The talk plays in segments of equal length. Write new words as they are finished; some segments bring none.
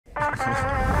You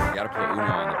gotta put Uno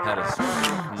on the pedestal.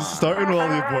 Come on. Starting with all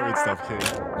the important stuff,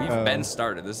 kid. We've been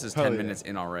started. This is 10 minutes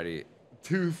in already.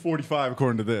 2:45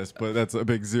 according to this, but that's a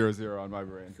big 0-0 on my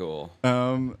brain. Cool.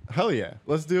 Hell yeah.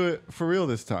 Let's do it for real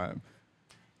this time.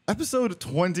 Episode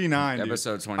 29.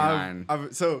 Episode 29.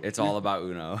 So it's all about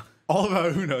Uno. All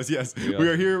about Uno's, yes. Yeah. We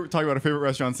are here talking about our favorite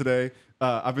restaurants today.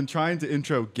 I've been trying to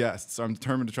intro guests, so I'm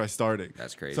determined to try starting.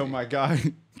 That's crazy. So my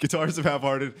guy, guitarist of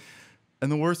Half-Hearted,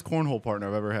 and the worst cornhole partner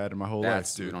I've ever had in my whole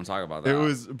life, dude. We don't talk about that. It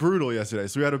was brutal yesterday.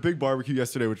 So we had a big barbecue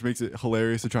yesterday, which makes it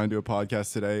hilarious to try and do a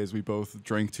podcast today, as we both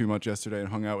drank too much yesterday and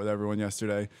hung out with everyone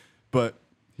yesterday. But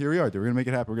here we are, dude. We're gonna make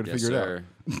it happen. We're gonna figure it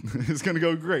out. It's gonna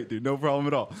go great, dude. No problem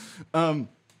at all.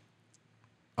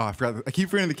 Oh, I forgot. I keep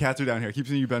forgetting the cats are down here. I keep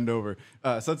seeing you bend over.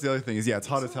 So that's the other thing is, yeah, it's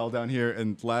hot as hell down here.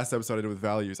 And last episode I did with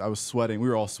Values, I was sweating. We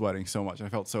were all sweating so much. And I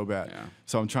felt so bad. Yeah.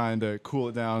 So I'm trying to cool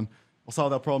it down. I'll solve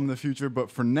that problem in the future. But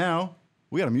for now,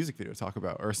 we got a music video to talk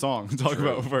about, or a song to talk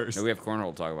about first. No, we have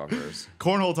cornhole to talk about first.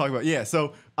 Cornhole to talk about. Yeah.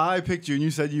 So I picked you and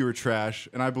you said you were trash.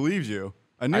 And I believed you.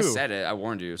 I knew. I said it. I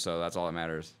warned you. So that's all that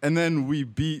matters. And then we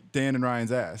beat Dan and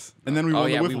Ryan's ass. And then we won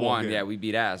the wiffle ball game. Yeah, we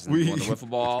beat ass. And we won the wiffle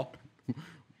ball.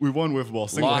 We won wiffle ball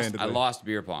single-handedly. I lost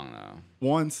beer pong, though.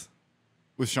 Once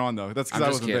with Sean, though. That's because I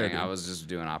wasn't kidding. there. I was just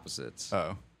doing opposites.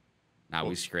 Oh. Nah,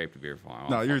 we scraped beer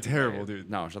pong. No, you're terrible, dude.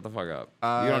 No, shut the fuck up.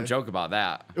 You don't joke about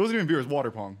that. It wasn't even beer. It was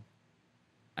water pong.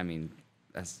 I mean,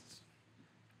 that's...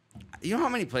 You know how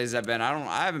many places I've been?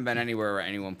 I haven't been anywhere where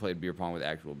anyone played beer pong with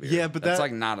actual beer. Yeah, but that's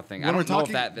like not a thing. I don't know if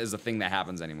that is a thing that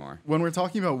happens anymore. When we're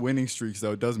talking about winning streaks,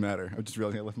 though, it does matter. I just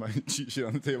realized I left my cheat sheet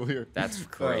on the table here. That's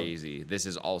crazy. This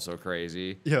is also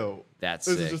crazy. Yo, that's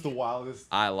this sick. is just the wildest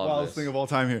thing of all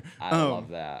time here. I love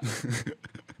that.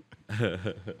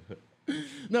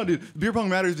 No, dude, beer pong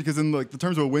matters because in like the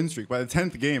terms of a win streak, by the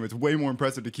 10th game, it's way more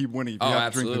impressive to keep winning if you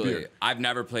have to drink the beer. I've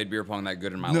never played beer pong that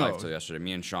good in my life till yesterday.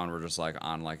 Me and Sean were just like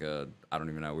on like a, I don't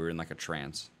even know, we were in like a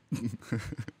trance.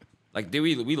 Like,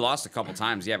 dude, we lost a couple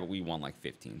times, yeah, but we won like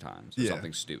 15 times or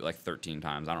something stupid, like 13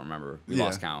 times. I don't remember. We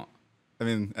lost count. I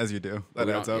mean, as you do. That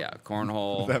adds up. Yeah,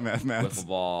 cornhole, that math. Wiffle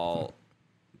ball,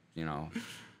 you know.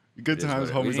 Good times,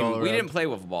 homies all around. We didn't play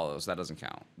wiffle ball though, so that doesn't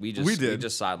count. We just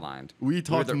sidelined. We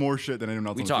talked more shit than anyone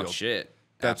else on the field. We talked shit.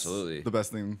 That's absolutely the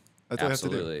best thing. That's what I have to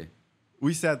do.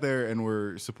 We sat there and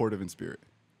were supportive in spirit,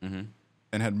 and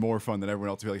had more fun than everyone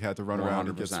else. Who like had to run around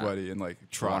and get sweaty and like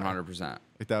try. 100%.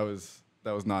 Like that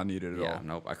was not needed at all. Yeah,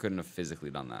 nope. I couldn't have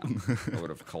physically done that. I would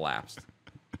have collapsed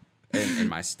in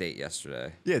my state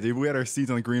yesterday. Yeah, dude. We had our seats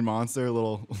on the Green Monster, a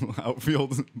little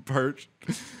outfield perch.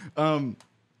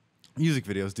 Music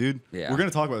videos, dude. Yeah. We're going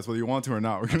to talk about this whether you want to or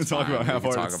not. We're going to talk about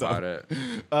Half-Hearted stuff. Talk about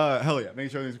it. Hell yeah. Make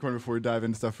sure everything's recorded before we dive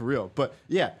into stuff for real. But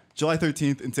yeah, July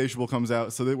 13th, Insatiable comes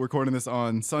out. So we're recording this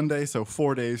on Sunday, so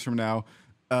 4 days from now.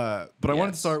 But I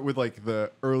wanted to start with like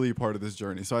the early part of this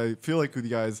journey. So I feel like with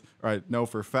you guys, all right, know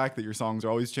for a fact that your songs are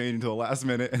always changing until the last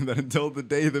minute. And then until the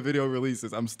day the video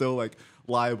releases, I'm still like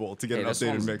liable to get an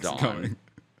updated mix coming.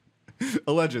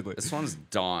 Allegedly. This one's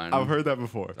done. I've heard that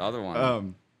before. The other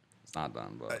one... It's not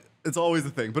done, but it's always a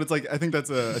thing. But it's like I think that's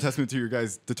a testament to your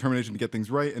guys' determination to get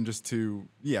things right and just to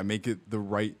make it the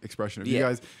right expression of you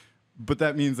guys. But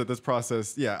that means that this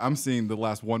process, I'm seeing the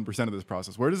last 1% of this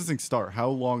process. Where does this thing start? How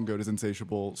long ago does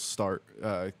Insatiable start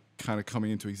kind of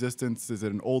coming into existence? Is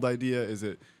it an old idea? Is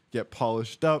it get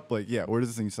polished up? Like, where does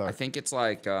this thing start? I think it's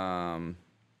like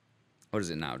what is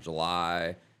it now?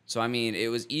 July. So I mean, it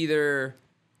was either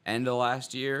end of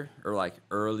last year or like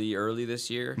early this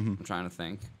year. I'm trying to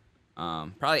think.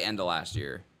 Probably end of last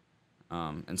year.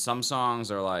 And some songs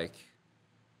are like,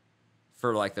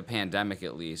 for like the pandemic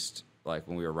at least, like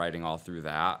when we were writing all through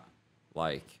that,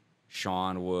 like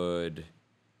Sean would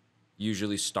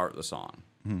usually start the song.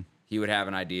 He would have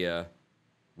an idea,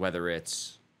 whether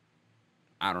it's,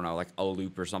 I don't know, like a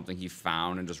loop or something he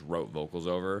found and just wrote vocals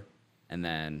over. And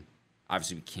then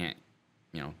obviously we can't,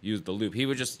 use the loop. He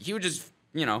would just,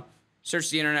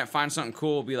 search the internet, find something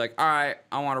cool, be like, all right,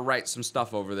 I want to write some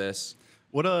stuff over this.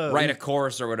 Write a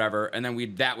chorus or whatever, and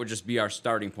then that would just be our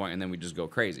starting point, and then we just go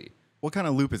crazy. What kind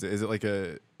of loop is it? Is it like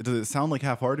does it sound like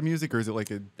Half-Hearted music, or is it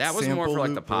like a That was more for like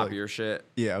the loop, poppier shit.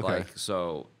 Yeah, okay. Like,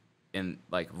 so, in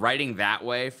like writing that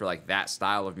way for like that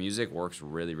style of music works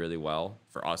really, really well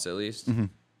for us at least.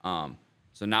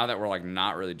 So now that we're like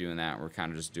not really doing that, we're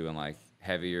kind of just doing like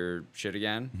heavier shit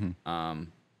again.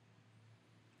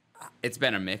 It's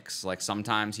been a mix. Like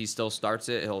sometimes he still starts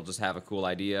it. He'll just have a cool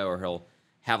idea, or he'll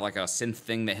have like a synth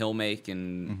thing that he'll make,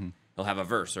 and he'll have a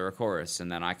verse or a chorus,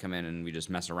 and then I come in and we just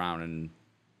mess around and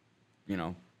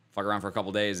fuck around for a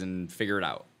couple days and figure it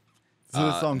out.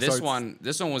 So this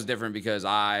one was different because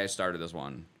I started this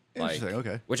one. Interesting. Like,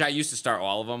 Okay. Which I used to start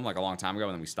all of them like a long time ago,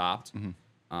 and then we stopped.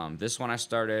 This one I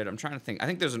started. I'm trying to think. I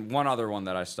think there's one other one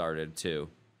that I started too,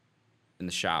 in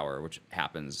the shower, which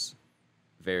happens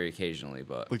very occasionally,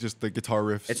 but like just the guitar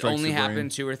riff. It's only happened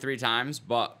 2 or 3 times,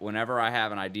 but whenever I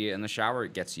have an idea in the shower,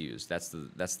 it gets used. That's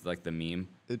like the meme.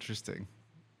 Interesting.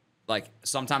 Like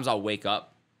sometimes I'll wake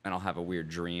up and I'll have a weird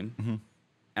dream,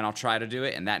 and I'll try to do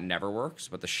it, and that never works.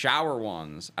 But the shower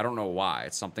ones, I don't know why.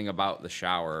 It's something about the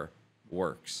shower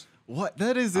works. What?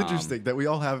 That is interesting that we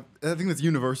all have. I think that's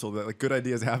universal that like good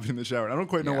ideas happen in the shower. I don't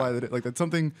quite know why that. Like that's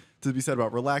something to be said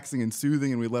about relaxing and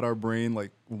soothing, and we let our brain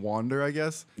like wander, I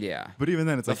guess. Yeah. But even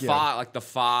then, it's the like fog, like the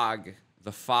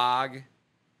fog,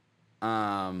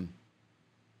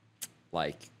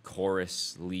 like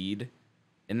chorus lead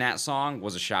in that song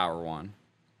was a shower one.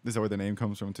 Is that where the name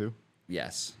comes from too?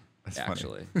 Yes. That's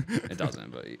actually. It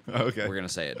doesn't, but okay. We're gonna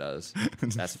say it does.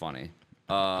 That's funny.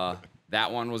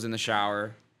 That one was in the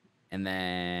shower. And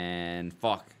then,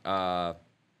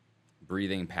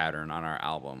 breathing pattern on our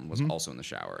album was also in the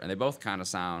shower. And they both kind of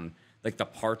sound, like the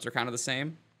parts are kind of the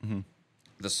same.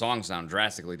 The songs sound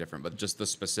drastically different, but just the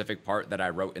specific part that I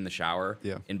wrote in the shower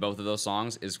in both of those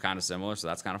songs is kind of similar. So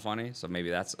that's kind of funny. So maybe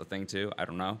that's a thing too. I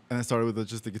don't know. And I started with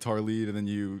just the guitar lead, and then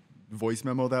you voice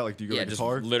memo that? Like, do you go to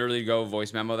guitar? Just literally go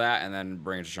voice memo that and then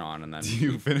bring it to Sean. And then do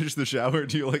you finish the shower?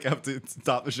 Do you like have to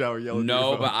stop the shower, yell at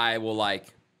No, but I will like...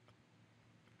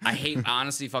 I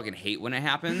honestly fucking hate when it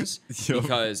happens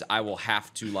because I will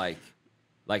have to like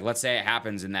let's say it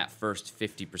happens in that first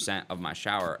 50% of my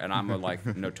shower, and I'm a like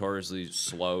notoriously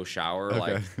slow shower. Okay.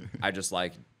 Like I just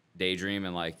like daydream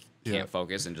and like can't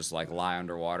focus and just like lie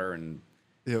underwater and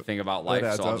think about life.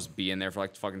 So I'll just be in there for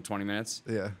like fucking 20 minutes.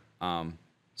 Yeah.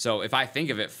 So if I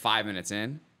think of it 5 minutes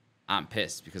in, I'm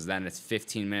pissed because then it's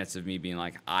 15 minutes of me being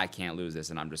like, I can't lose this,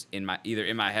 and I'm just either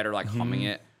in my head or like humming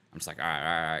it. I'm just like, all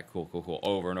right, cool,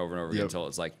 over and over and over again until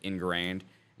it's like ingrained. And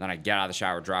then I get out of the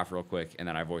shower, drop real quick, and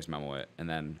then I voice memo it, and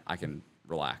then I can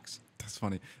relax. That's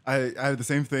funny. I have the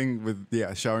same thing with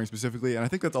showering specifically, and I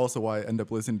think that's also why I end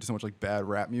up listening to so much like bad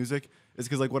rap music. Is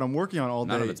because like what I'm working on all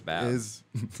day None of it's bad. Is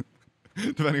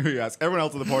depending who you ask. Everyone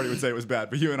else at the party would say it was bad,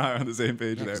 but you and I are on the same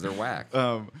page there. Because they're whack.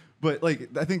 But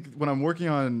like I think when I'm working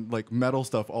on like metal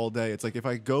stuff all day, it's like if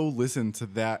I go listen to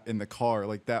that in the car,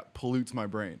 like that pollutes my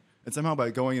brain. And somehow by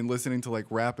going and listening to like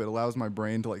rap, it allows my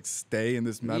brain to like stay in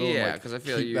this metal. Yeah, and, because like, I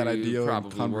feel keep that idea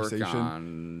probably conversation. work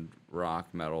on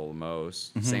rock metal the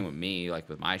most. Same with me, like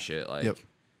with my shit. Like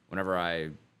whenever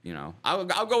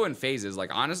I'll go in phases.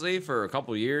 Like honestly, for a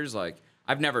couple of years, like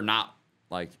I've never not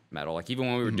liked metal. Like even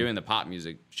when we were doing the pop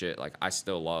music shit, like I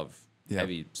still love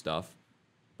heavy stuff.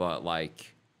 But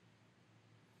like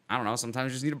I don't know.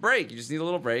 Sometimes you just need a break. You just need a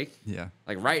little break. Yeah.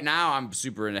 Like right now, I'm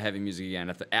super into heavy music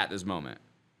again at this moment.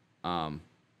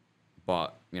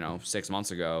 But 6 months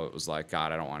ago, it was like,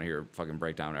 God, I don't want to hear fucking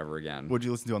breakdown ever again. What'd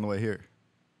you listen to on the way here?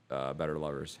 Better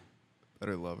Lovers.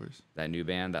 Better Lovers. That new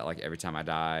band that like Every Time I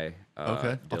Die.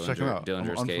 Okay, I'll check them out. I'm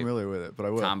unfamiliar with it, but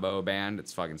I will. Combo band.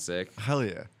 It's fucking sick. Hell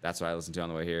yeah. That's what I listened to on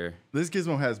the way here. This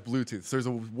gizmo has Bluetooth. So there's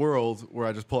a world where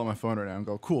I just pull out my phone right now and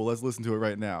go, cool, let's listen to it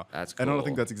right now. That's cool. I don't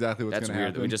think that's exactly what's going to happen.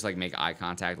 That's weird. We just like make eye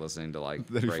contact listening to like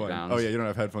That'd be breakdowns. fun. Oh yeah, you don't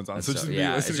have headphones on. So just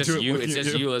it's just you. It's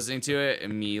just you listening to it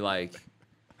and me like.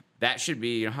 That should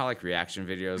be, how like reaction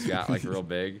videos got like real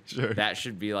big? Sure. That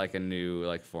should be like a new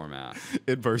like format.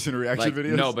 In-person reaction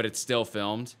videos? No, but it's still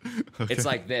filmed. Okay. It's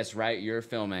like this, right? You're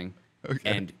filming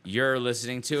and you're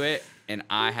listening to it and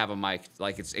I have a mic.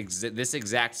 Like it's this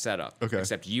exact setup. Okay.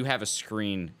 Except you have a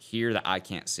screen here that I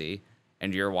can't see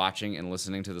and you're watching and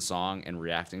listening to the song and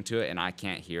reacting to it and I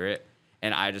can't hear it.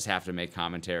 And I just have to make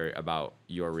commentary about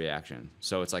your reaction.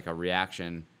 So it's like a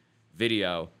reaction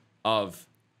video of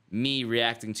me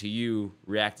reacting to you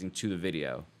reacting to the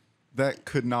video. That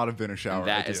could not have been a shower. And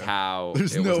that idea. is how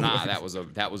There's it no was not. way.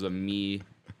 That was a me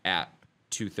at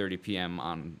 2:30 p.m.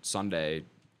 on Sunday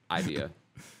idea.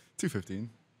 2:15.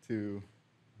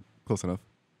 Close enough.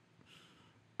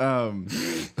 God.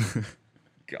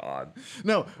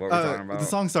 No. What were we talking about? The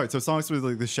song starts. So song starts with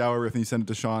like the shower riff and you send it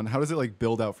to Sean. How does it like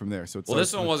build out from there? So Well,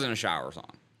 this one wasn't a shower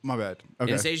song. My bad.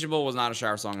 Okay. Insatiable was not a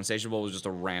shower song. Insatiable was just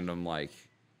a random like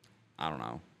I don't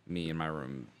know. Me in my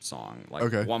room song,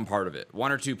 like one part of it,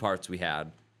 1 or 2 parts we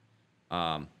had.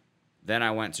 Then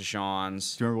I went to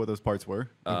Sean's. Do you remember what those parts were?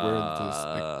 Like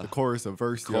like the chorus, a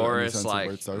verse, chorus,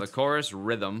 like the chorus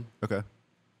rhythm. Okay.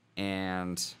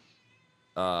 And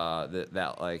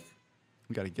that like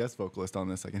we got a guest vocalist on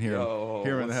this. I can hear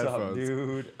him in the headphones,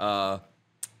 dude.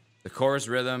 The chorus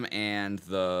rhythm and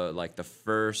the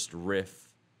first riff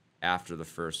after the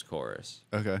first chorus.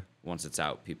 Okay. Once it's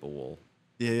out, people will.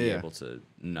 Be able to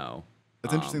know.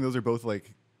 That's interesting. Those are both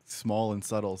like small and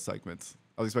subtle segments.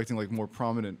 I was expecting like more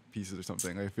prominent pieces or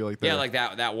something. I feel like like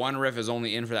that one riff is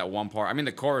only in for that one part. I mean,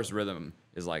 the chorus rhythm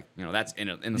is like, you know, that's in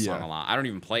the song a lot. I don't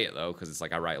even play it though, because it's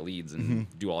like I write leads and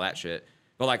do all that shit.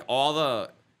 But like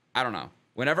I don't know.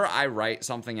 Whenever I write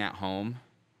something at home,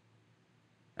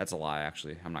 that's a lie,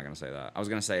 actually. I'm not gonna say that. I was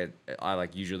gonna say I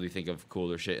like usually think of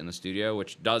cooler shit in the studio,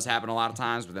 which does happen a lot of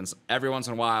times. But then every once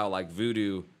in a while, like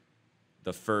Voodoo,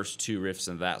 the first 2 riffs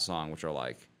of that song, which are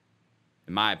like,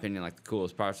 in my opinion, like the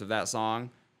coolest parts of that song,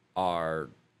 are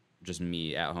just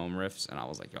me at home riffs. And I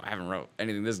was like, yo, I haven't wrote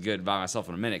anything this good by myself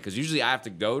in a minute, because usually I have to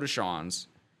go to Sean's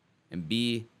and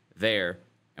be there,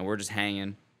 and we're just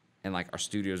hanging, and like our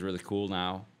studio is really cool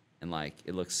now, and like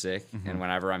it looks sick. And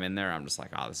whenever I'm in there, I'm just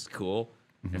like, oh, this is cool.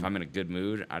 And if I'm in a good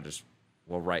mood, I just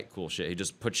will write cool shit. He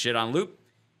just puts shit on loop.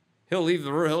 He'll leave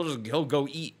the room. He'll go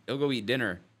eat. He'll go eat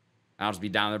dinner. And I'll just be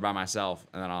down there by myself,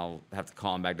 and then I'll have to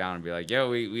call him back down and be like, yo,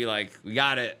 we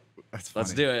got it. That's funny.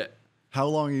 Let's do it. How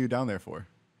long are you down there for?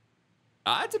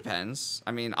 It depends.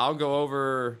 I mean, I'll go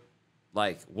over,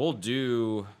 like, we'll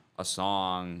do a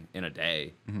song in a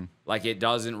day. Like, it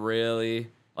doesn't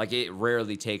really, like, it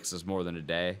rarely takes us more than a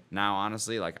day now,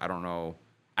 honestly. Like, I don't know.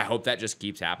 I hope that just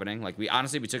keeps happening. Like, we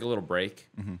took a little break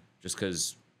just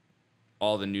because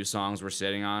all the new songs we're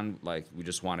sitting on, like, we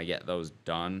just want to get those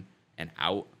done and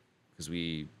out, because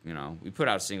we put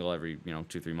out a single every,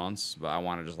 2-3 months, but I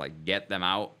want to just, like, get them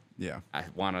out. Yeah. I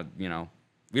want to,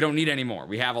 we don't need any more.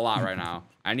 We have a lot right now.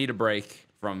 I need a break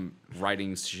from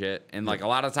writing shit. And, like, a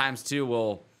lot of times, too,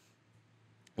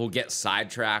 we'll get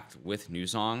sidetracked with new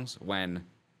songs when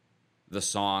the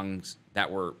songs that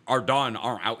are done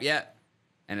aren't out yet.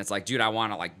 And it's like, dude, I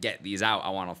want to, like, get these out.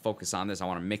 I want to focus on this. I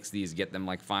want to mix these, get them,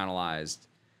 like, finalized.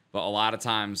 But a lot of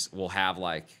times we'll have,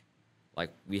 like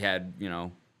we had,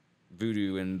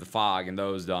 Voodoo and The Fog and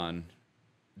those done.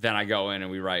 Then I go in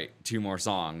and we write 2 more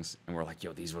songs, and we're like,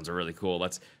 yo, these ones are really cool.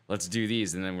 Let's do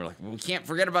these. And then we're like, well, we can't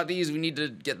forget about these. We need to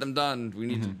get them done. We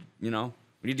need to, we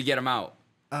need to get them out.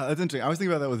 That's interesting. I was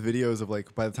thinking about that with videos of,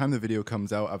 like, by the time the video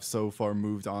comes out, I've so far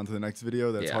moved on to the next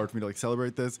video that it's hard for me to, like,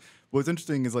 celebrate this. But what's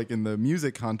interesting is, like, in the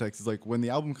music context is, like, when the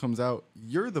album comes out,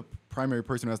 you're the primary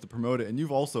person who has to promote it, and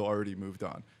you've also already moved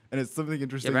on. And it's something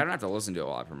interesting. Yeah, but I don't have to listen to it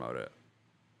while I promote it.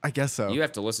 I guess so. You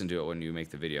have to listen to it when you make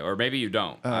the video, or maybe you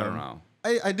don't. I don't know.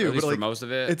 I do, at least but, like, for most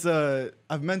of it. It's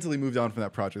I've mentally moved on from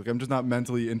that project. Like, I'm just not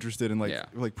mentally interested in,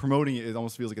 like promoting it. It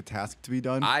almost feels like a task to be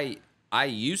done. I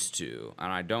used to,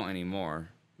 and I don't anymore.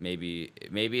 Maybe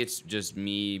it's just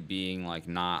me being, like,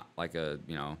 not like a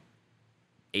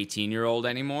 18-year-old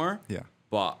anymore. Yeah.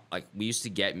 But, like, we used to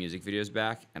get music videos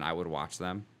back, and I would watch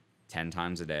them 10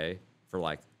 times a day for,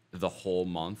 like, the whole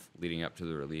month leading up to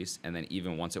the release. And then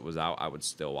even once it was out, I would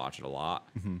still watch it a lot.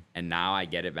 And now I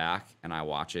get it back, and I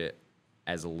watch it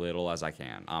as little as I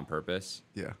can on purpose.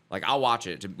 Yeah. Like, I'll watch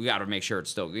it. We got to make sure it's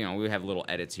still, we have little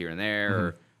edits here and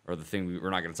there, or the thing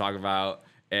we're not going to talk about.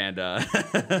 And,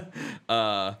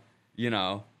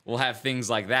 we'll have things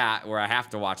like that where I have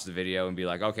to watch the video and be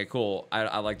like, okay, cool.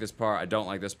 I like this part. I don't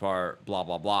like this part, blah,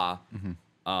 blah, blah.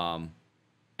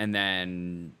 And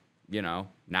then,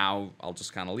 now I'll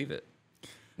just kind of leave it.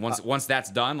 Once that's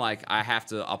done, like, I have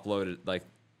to upload it. Like,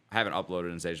 I haven't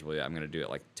uploaded Insatiable yet. I'm going to do it,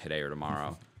 like, today or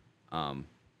tomorrow.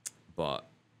 But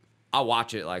I'll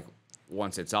watch it, like,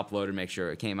 once it's uploaded, make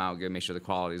sure it came out good, make sure the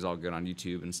quality is all good on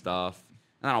YouTube and stuff.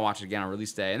 And then I'll watch it again on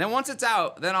release day. And then once it's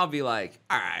out, then I'll be like,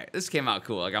 all right, this came out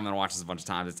cool. Like, I'm going to watch this a bunch of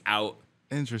times. It's out.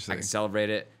 Interesting. I can celebrate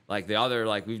it. Like, the other,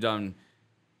 like, we're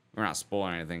not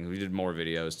spoiling anything. We did more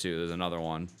videos, too. There's another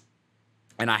one.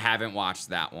 And I haven't watched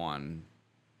that one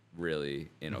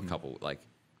really in a couple, like,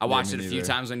 I watched it a few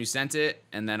times when you sent it.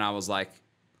 And then I was, like,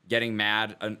 getting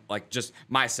mad, like, just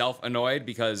myself annoyed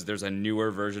because there's a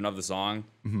newer version of the song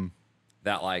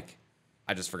that, like,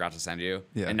 I just forgot to send you.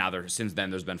 Yeah. And now since then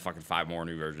there's been fucking 5 more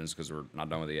new versions because we're not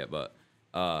done with it yet. But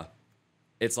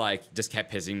it's like just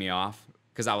kept pissing me off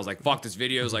because I was like, fuck, this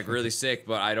video is like really sick,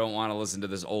 but I don't want to listen to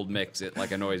this old mix. It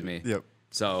like annoys me. Yep.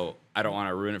 So I don't want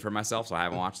to ruin it for myself, so I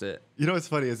haven't watched it. You know what's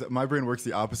funny is that my brain works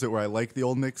the opposite, where I like the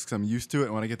old mix because I'm used to it,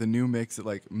 and when I get the new mix, it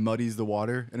like muddies the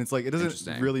water, and it's like it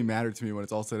doesn't really matter to me when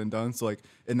it's all said and done. So like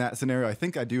in that scenario, I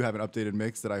think I do have an updated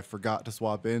mix that I forgot to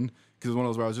swap in because it was one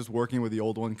of those where I was just working with the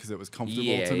old one because it was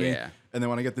comfortable to me, and then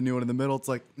when I get the new one in the middle, it's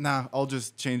like nah, I'll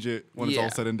just change it when it's all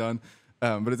said and done.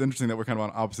 But it's interesting that we're kind of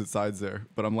on opposite sides there.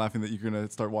 But I'm laughing that you're going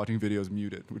to start watching videos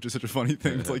muted, which is such a funny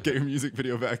thing to like get your music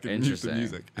video back and mute the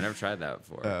music. I never tried that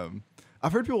before.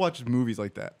 I've heard people watch movies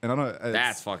like that, and I don't know.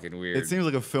 That's fucking weird. It seems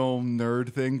like a film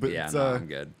nerd thing, but yeah, it's, no, I'm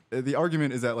good. The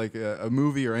argument is that like a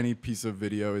movie or any piece of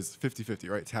video is 50-50,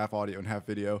 right? It's half audio and half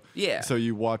video. Yeah. So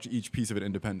you watch each piece of it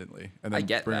independently, and then I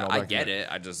get bring that. it all back I get together. it.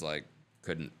 I just like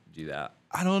couldn't do that.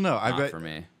 I don't know. Not for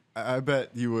me. I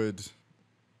bet you would.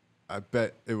 I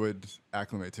bet it would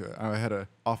acclimate to it. I had a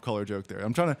off-color joke there.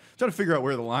 I'm trying to figure out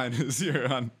where the line is here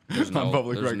on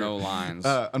public record. There's no lines.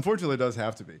 Unfortunately, it does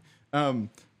have to be.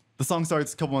 The song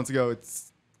starts a couple months ago. It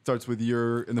starts with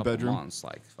you're in the bedroom. Months,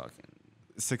 like fucking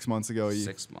 6 months ago.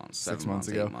 6 months. 6 months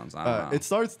ago. 8 months. I don't know. It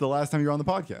starts the last time you were on the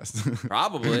podcast.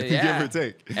 Probably, yeah. Give or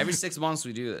take. Every 6 months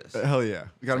we do this. Hell yeah,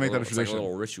 we gotta make that a tradition. It's like a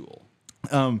little ritual.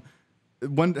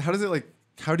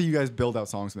 How do you guys build out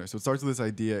songs from there? So it starts with this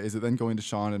idea. Is it then going to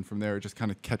Sean, and from there it just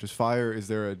kind of catches fire? Is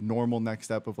there a normal next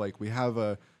step of like we have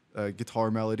a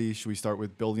guitar melody? Should we start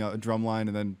with building out a drum line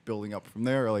and then building up from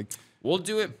there? Or like we'll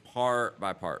do it part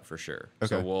by part for sure. Okay.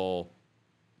 So we'll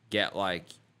get like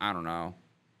I don't know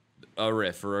a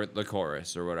riff or the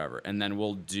chorus or whatever, and then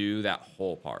we'll do that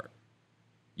whole part.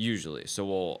 Usually,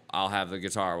 so I'll have the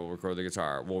guitar, we'll record the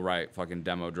guitar, we'll write fucking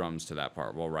demo drums to that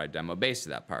part, we'll write demo bass to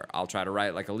that part. I'll try to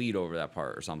write like a lead over that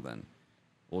part or something.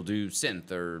 We'll do synth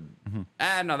or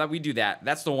no, that we do that.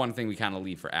 That's the one thing we kind of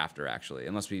leave for after actually,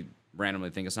 unless we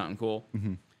randomly think of something cool.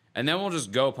 And then we'll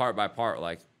just go part by part.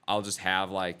 Like I'll just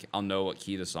have like I'll know what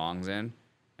key the song's in,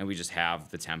 and we just have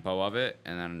the tempo of it,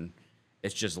 and then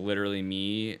it's just literally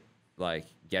me like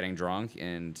getting drunk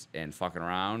and fucking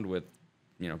around with.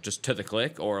 You know, just to the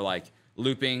click or like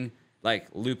looping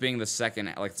the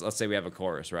second, like let's say we have a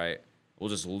chorus, right?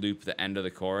 We'll just loop the end of the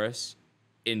chorus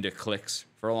into clicks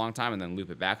for a long time and then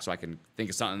loop it back so I can think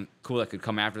of something cool that could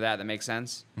come after that makes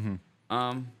sense. You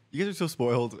guys are so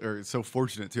spoiled or so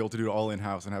fortunate to be able to do it all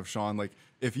in-house and have Sean, like,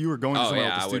 if you were going to someone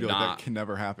else's studio, that can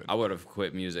never happen. I would have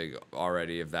quit music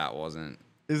already if that wasn't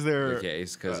the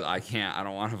case because I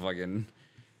don't want to fucking,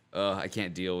 I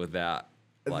can't deal with that.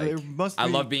 Like, I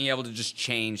love being able to just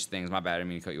change things. My bad, I didn't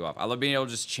mean to cut you off. I love being able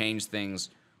to just change things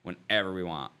whenever we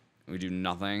want. We do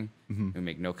nothing. We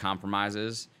make no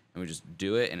compromises, and we just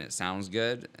do it, and it sounds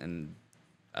good. And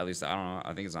at least, I don't know,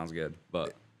 I think it sounds good.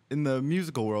 But in the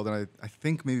musical world, and I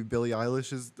think maybe Billie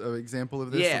Eilish is an example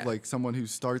of this, of like someone who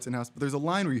starts in-house. But there's a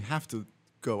line where you have to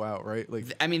go out, right?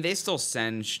 Like, I mean, they still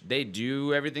they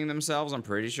do everything themselves, I'm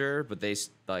pretty sure. But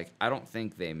I don't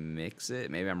think they mix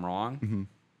it. Maybe I'm wrong.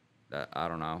 I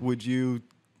don't know. Would you?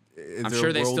 I'm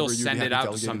sure they still send it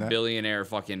out to some billionaire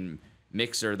fucking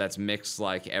mixer that's mixed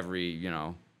like every,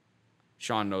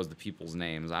 Sean knows the people's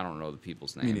names. I don't know the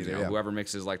people's names. Me neither, Whoever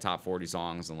mixes like top 40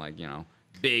 songs and like,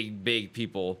 big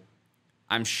people,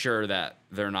 I'm sure that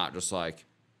they're not just like,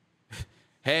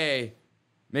 hey,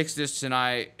 mix this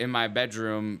tonight in my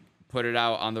bedroom, put it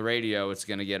out on the radio. It's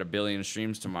going to get 1 billion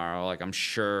streams tomorrow. Like, I'm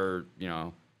sure,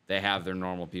 they have their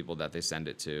normal people that they send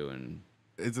it to. And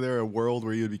is there a world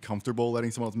where you would be comfortable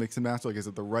letting someone else mix and master? Like, is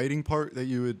it the writing part that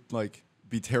you would like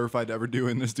be terrified to ever do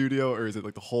in the studio, or is it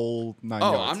like the whole 9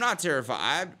 yards? I'm not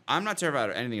terrified. I'm not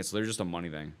terrified of anything. It's literally just a money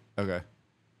thing. Okay.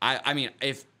 I mean,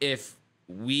 if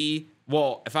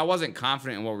I wasn't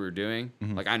confident in what we were doing,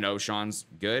 like I know Sean's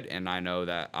good, and I know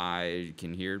that I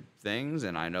can hear things,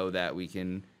 and I know that we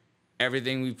can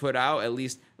everything we put out, at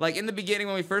least like in the beginning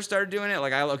when we first started doing it,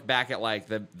 like I look back at like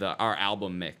our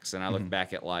album mix, and I look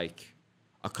back at like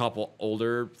a couple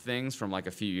older things from like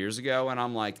a few years ago, and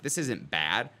I'm like, this isn't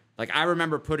bad. Like I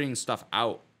remember putting stuff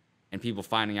out and people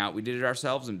finding out we did it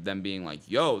ourselves and them being like,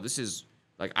 yo, this is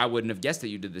like, I wouldn't have guessed that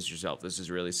you did this yourself. This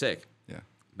is really sick. Yeah.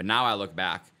 But now I look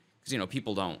back because,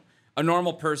 people don't, a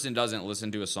normal person doesn't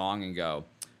listen to a song and go,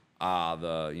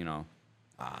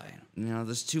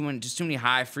 there's too many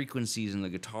high frequencies in the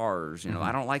guitars.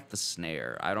 I don't like the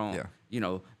snare. I don't,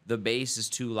 the bass is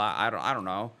too loud. I don't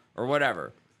know, or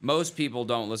whatever. Most people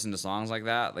don't listen to songs like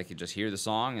that. They could just hear the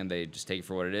song and they just take it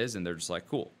for what it is, and they're just like,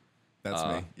 cool. That's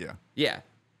me. Yeah.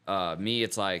 Yeah. Me,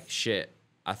 it's like, shit,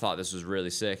 I thought this was really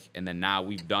sick. And then now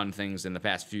we've done things in the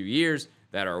past few years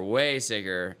that are way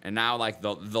sicker. And now, like,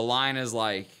 the line is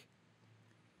like,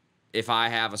 if I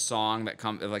have a song that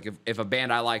comes, like, if a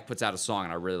band I like puts out a song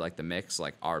and I really like the mix,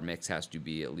 like, our mix has to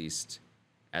be at least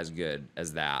as good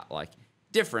as that. Like,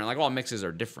 different. Like, all mixes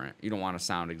are different. You don't want to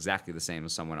sound exactly the same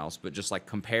as someone else, but just, like,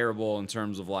 comparable in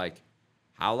terms of, like,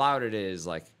 how loud it is,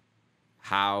 like,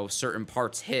 how certain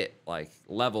parts hit, like,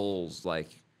 levels,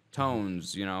 like,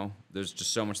 tones, There's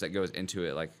just so much that goes into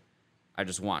it. Like, I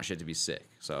just want shit to be sick,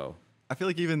 so. I feel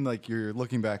like even, like, you're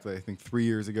looking back, like, I think 3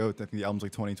 years ago, I think the album's,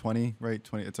 like, 2020, right?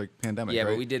 It's, like, pandemic, yeah, right?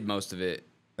 but we did most of it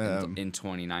in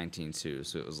 2019 too.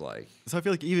 So it was like. So I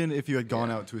feel like even if you had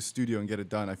gone out to a studio and get it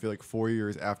done, I feel like 4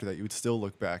 years after that, you would still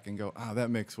look back and go, that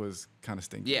mix was kind of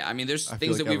stinky. Yeah, I mean, there's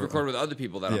things that we've recorded with other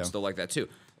people that I'm still like that too.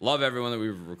 Love everyone that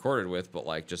we've recorded with, but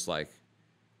like, just like,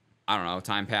 I don't know,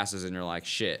 time passes and you're like,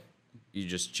 shit, you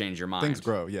just change your mind. Things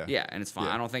grow, yeah. Yeah, and it's fine.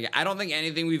 Yeah. I don't think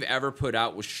anything we've ever put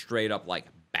out was straight up like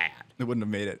bad. It wouldn't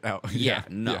have made it out. Yeah,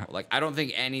 no. Yeah. Like, I don't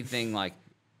think anything like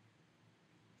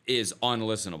is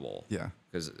unlistenable. Yeah.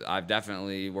 Because I've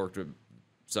definitely worked with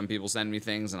some people send me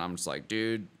things and I'm just like,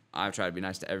 dude, I've tried to be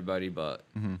nice to everybody, but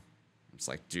it's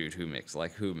like, dude, who mixed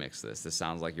this? This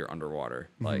sounds like you're underwater.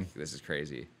 Like, this is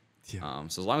crazy. Yeah.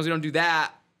 So as long as we don't do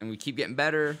that and we keep getting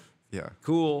better,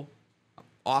 cool,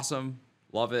 awesome,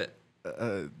 love it.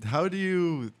 How do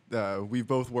you? We've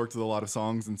both worked with a lot of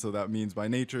songs, and so that means by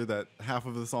nature that half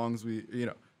of the songs we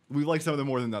like some of them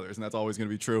more than others, and that's always going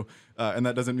to be true. And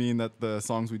that doesn't mean that the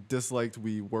songs we disliked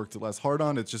we worked less hard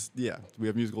on. It's just we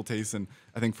have musical tastes, and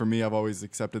I think for me, I've always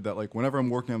accepted that like whenever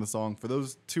I'm working on the song for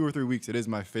those 2 or 3 weeks, it is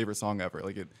my favorite song ever.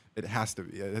 Like it has to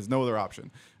be. It has no other option.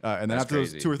 And then after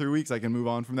those 2 or 3 weeks, I can move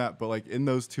on from that. But like in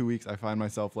those 2 weeks, I find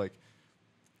myself like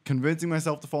convincing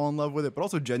myself to fall in love with it, but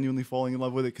also genuinely falling in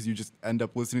love with it because you just end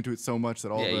up listening to it so much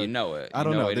that you know it. I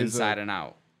don't know it inside and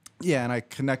out. Yeah, and I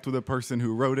connect with a person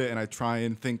who wrote it, and I try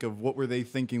and think of what were they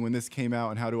thinking when this came out,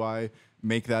 and how do I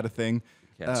make that a thing.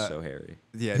 Cat's so hairy.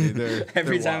 Yeah, dude,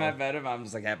 every they're time wild. I pet him, I'm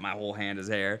just like, my whole hand is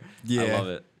hair. Yeah, I love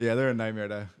it. Yeah, they're a nightmare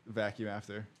to vacuum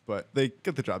after, but they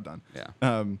get the job done. Yeah.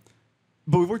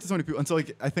 But we've worked with so many people, and so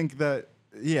like I think that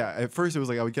at first it was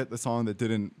like I would get the song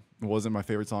that wasn't my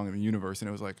favorite song in the universe, and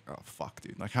it was like, oh fuck,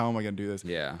 dude, like how am I gonna do this?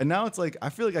 Yeah. And now it's like I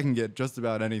feel like I can get just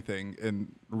about anything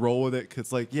and roll with it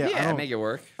because like I don't make it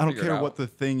work. I don't care what the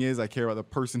thing is. I care about the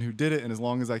person who did it, and as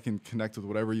long as I can connect with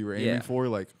whatever you were aiming for,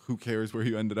 like who cares where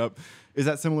you ended up? Is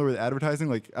that similar with advertising?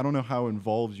 Like I don't know how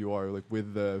involved you are like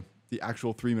with the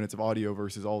actual 3 minutes of audio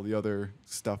versus all the other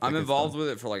stuff. I'm involved with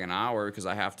it for like an hour because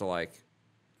I have to like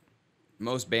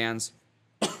most bands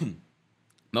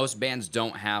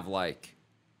don't have like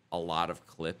a lot of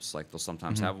clips. Like they'll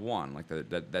sometimes have one, like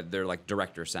that their like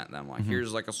director sent them. Like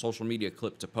here's like a social media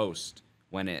clip to post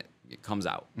when it comes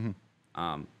out.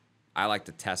 I like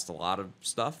to test a lot of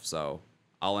stuff, so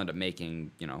I'll end up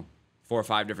making 4 or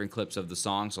 5 different clips of the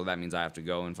song. So that means I have to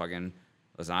go and fucking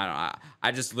listen.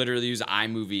 I just literally use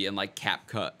iMovie and like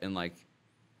CapCut and like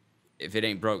if it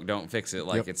ain't broke, don't fix it.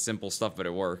 Like it's simple stuff, but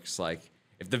it works. Like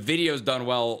if the video's done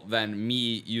well, then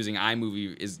me using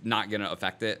iMovie is not gonna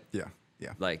affect it. Yeah.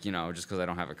 Yeah. Like, just because I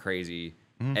don't have a crazy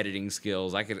editing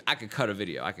skills, I could cut a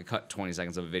video. I could cut 20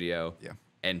 seconds of a video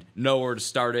and know where to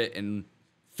start it and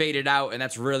fade it out, and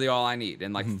that's really all I need.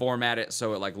 And like format it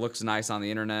so it like looks nice on the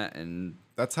internet. And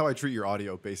that's how I treat your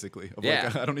audio, basically.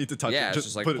 Like, I don't need to touch it. Yeah, it's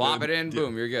just like plop it in,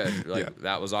 boom, you're good. Like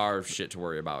that was our shit to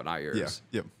worry about, not yours.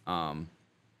 Yeah.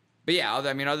 But yeah,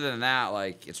 I mean, other than that,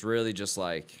 like it's really just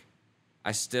like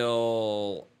I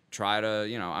still try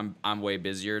to, I'm way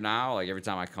busier now. Like every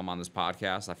time I come on this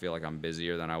podcast, I feel like I'm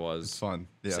busier than I was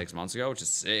 6 months ago, which is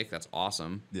sick. That's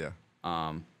awesome. Yeah.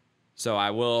 So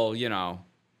I will,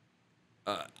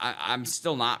 I'm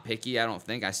still not picky. I don't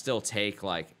think I still take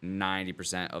like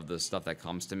 90% of the stuff that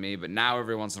comes to me. But now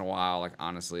every once in a while, like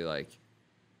honestly, like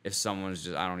if someone's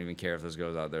just, I don't even care if this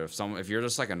goes out there. If you're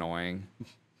just like annoying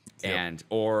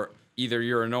or either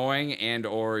you're annoying and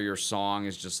or your song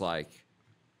is just like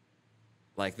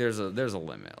there's a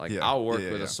limit. Like I'll work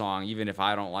with a song even if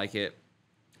I don't like it.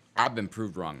 I've been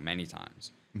proved wrong many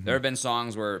times. There have been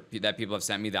songs that people have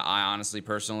sent me that I honestly,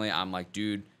 personally, I'm like,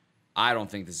 dude, I don't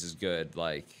think this is good.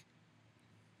 Like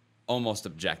almost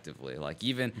objectively. Like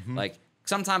even like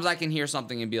sometimes I can hear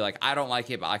something and be like, I don't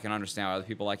like it, but I can understand why other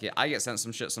people like it. I get sent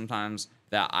some shit sometimes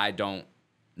that I don't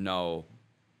know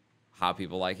how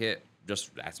people like it.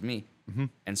 Just that's me.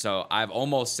 And so I've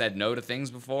almost said no to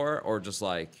things before, or just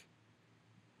like,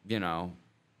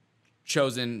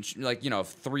 chosen, like, if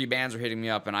 3 bands are hitting me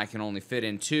up and I can only fit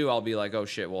in 2, I'll be like, oh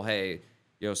shit, well, hey,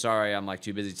 sorry, I'm like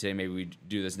too busy today. Maybe we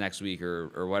do this next week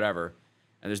or whatever.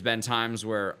 And there's been times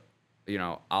where,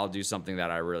 I'll do something that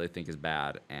I really think is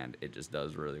bad and it just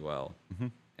does really well.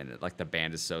 And like the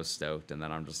band is so stoked. And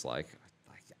then I'm just like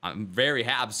I'm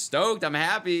stoked. I'm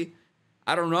happy.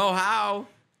 I don't know how.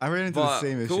 I ran into the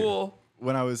same issue. Cool.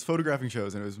 When I was photographing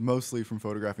shows, and it was mostly from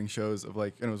photographing shows of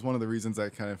like, and it was one of the reasons I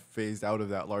kind of phased out of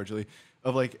that largely,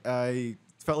 of like, I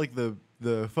felt like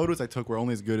the photos I took were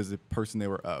only as good as the person they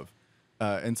were of.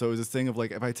 And so it was this thing of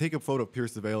like, if I take a photo of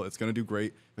Pierce the Veil, it's gonna do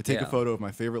great. If I take a photo of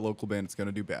my favorite local band, it's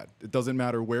gonna do bad. It doesn't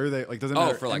matter where they like. Doesn't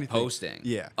matter for like anything. posting.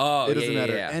 Yeah. Oh, it doesn't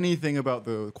matter yeah. anything about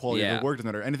the quality of Yeah. the work. Doesn't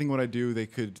matter anything what I do. They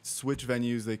could switch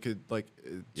venues. They could like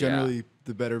generally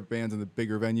the better bands in the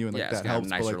bigger venue and like it's that gonna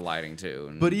helps. have nicer But, like, lighting too.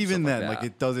 And but even stuff then, like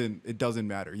it doesn't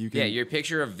matter. You can your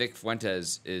picture of Vic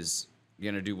Fuentes is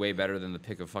gonna do way better than the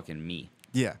pic of fucking me.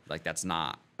 Yeah. Like that's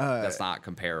not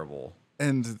comparable.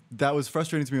 And that was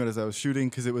frustrating to me as I was shooting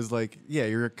because it was like, yeah,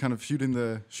 you're kind of shooting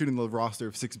the roster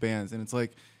of 6 bands, and it's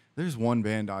like there's one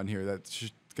band on here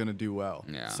that's gonna do well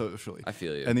socially. I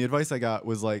feel you. And the advice I got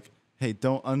was like, hey,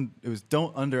 don't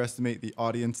underestimate the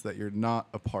audience that you're not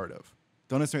a part of.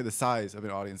 Don't estimate the size of an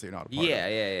audience that you're not a part of.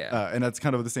 Yeah. And that's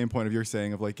kind of the same point of you're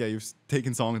saying of like, yeah, you've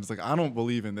taken songs and it's like, I don't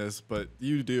believe in this, but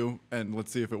you do, and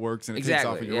let's see if it works, and it takes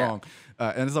off and you're wrong.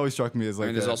 And it's always struck me as like, I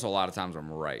mean, there's also a lot of times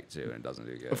I'm right too, and it doesn't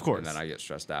do good. Of course. And then I get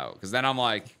stressed out because then I'm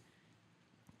like,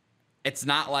 it's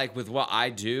not like with what I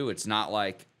do. It's not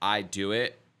like I do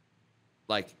it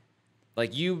like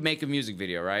you make a music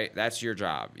video, right? That's your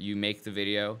job. You make the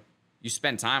video. You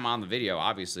spend time on the video,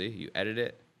 obviously. You edit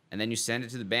it. And then you send it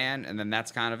to the band, and then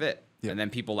that's kind of it. Yep. And then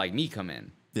people like me come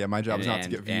in. Yeah, my job is not to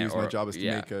get views. My job is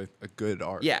to make a good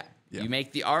art. Yeah. You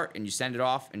make the art, and you send it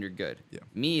off, and you're good. Yeah.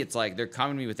 Me, it's like they're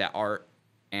coming to me with that art,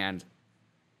 and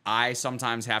I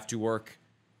sometimes have to work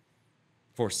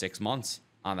for 6 months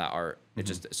on that art. It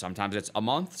just sometimes it's a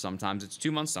month, sometimes it's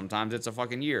 2 months, sometimes it's a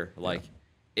fucking year. Like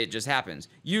it just happens.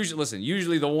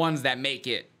 Usually the ones that make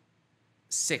it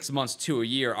 6 months to a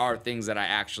year are things that I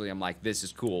actually am like, this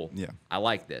is cool. Yeah. I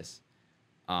like this.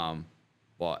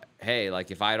 But hey,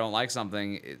 like if I don't like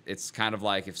something, it's kind of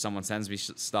like if someone sends me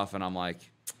stuff and I'm like,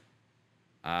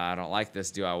 I don't like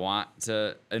this. Do I want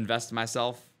to invest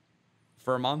myself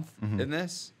for a month in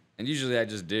this? And usually I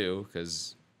just do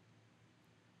because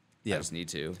I just need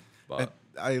to. But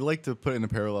I like to put in a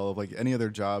parallel of like any other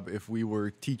job. If we were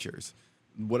teachers,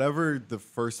 whatever the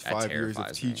first 5 years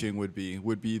of teaching would be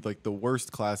like the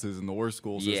worst classes in the worst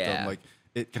school system. Yeah. Like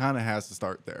it kind of has to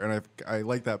start there. And I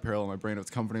like that parallel in my brain. It's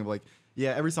comforting. Like,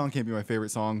 yeah, every song can't be my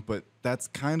favorite song, but that's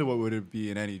kind of what would it be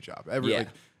in any job. Like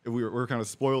if we're kind of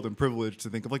spoiled and privileged to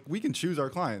think of like we can choose our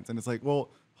clients, and it's like, well,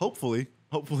 hopefully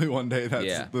one day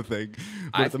that's the thing.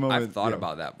 But at the moment, I've thought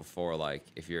about that before. Like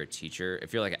if you're a teacher,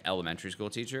 if you're like an elementary school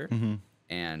teacher,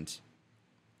 and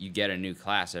you get a new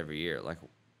class every year, like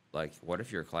what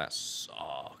if your class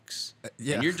sucks?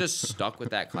 And you're just stuck with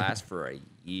that class for a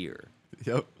year.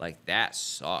 Yep. Like that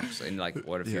sucks. And like,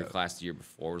 what if your class the year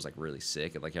before was like really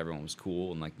sick and like everyone was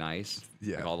cool and like nice?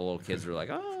 Yeah. Like all the little kids were like,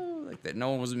 oh, like that. No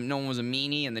one was a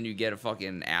meanie, and then you get a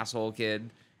fucking asshole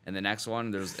kid, and the next one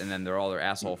and then they're all their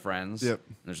asshole friends. Yep.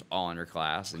 And there's all in your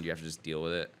class, and you have to just deal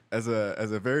with it. As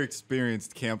a very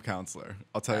experienced camp counselor,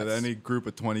 I'll tell you that any group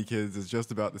of 20 kids is just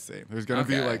about the same. There's going to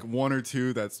be like one or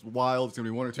two that's wild. It's going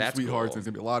to be one or two sweethearts. Cool. There's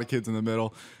going to be a lot of kids in the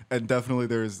middle. And definitely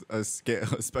there's a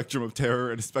spectrum of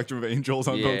terror and a spectrum of angels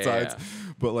on both sides.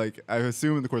 But like I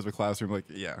assume in the course of a classroom, like,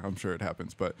 yeah, I'm sure it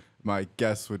happens. But my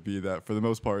guess would be that for the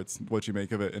most part, it's what you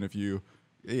make of it. And if you,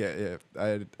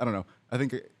 I don't know. I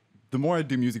think the more I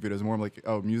do music videos, the more I'm like,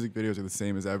 oh, music videos are the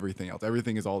same as everything else.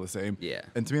 Everything is all the same. Yeah.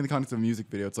 And to me, in the context of a music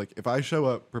video, it's like if I show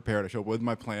up prepared, I show up with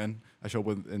my plan, I show up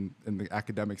with in the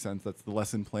academic sense, that's the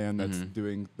lesson plan, that's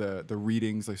doing the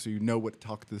readings, like so you know what to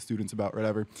talk to the students about,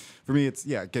 whatever. For me, it's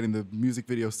getting the music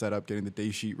video set up, getting the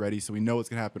day sheet ready, so we know what's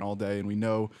gonna happen all day, and we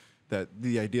know that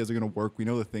the ideas are gonna work. We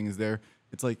know the thing is there.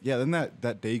 It's like then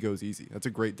that day goes easy. That's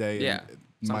a great day. Yeah.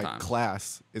 And my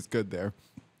class is good there.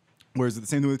 Whereas the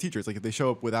same thing with teachers, like if they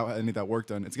show up without any of that work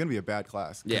done, it's gonna be a bad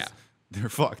class. Yeah, they're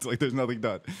fucked. Like there's nothing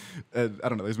done. And I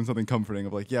don't know. There's been something comforting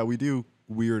of like, yeah, we do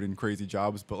weird and crazy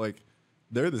jobs, but like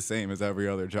they're the same as every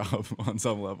other job on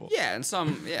some level. Yeah, in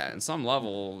some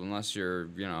level, unless you're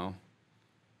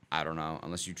I don't know,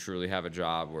 unless you truly have a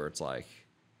job where it's like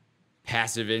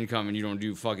passive income and you don't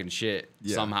do fucking shit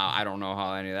somehow. I don't know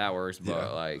how any of that works,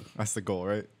 but like that's the goal,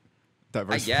 right?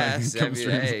 I guess.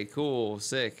 Hey, cool,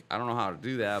 sick. I don't know how to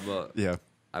do that, but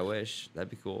I wish. That'd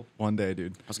be cool. One day,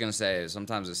 dude. I was gonna say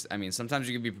sometimes sometimes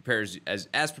you can be prepared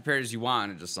as prepared as you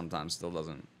want, and it just sometimes still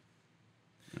doesn't.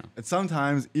 And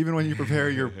sometimes, even when you prepare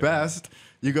your best,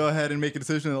 you go ahead and make a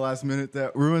decision at the last minute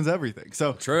that ruins everything.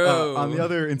 So, true. On the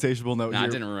other insatiable note, it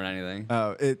didn't ruin anything.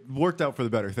 It worked out for the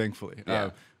better, thankfully. Yeah.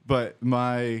 But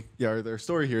their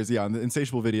story here is on the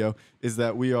Insatiable video is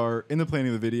that we are in the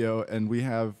planning of the video, and we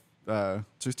have so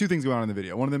there's two things going on in the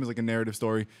video. One of them is like a narrative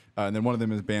story, and then one of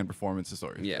them is band performance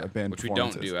story. Yeah, band which we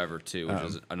don't do ever too, which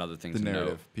is another thing to note. The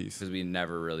narrative piece, because we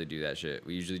never really do that shit.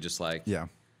 We usually just like yeah,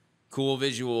 cool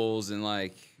visuals and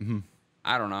like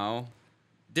I don't know,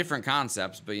 different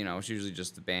concepts, but it's usually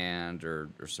just the band or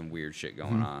some weird shit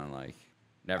going on, like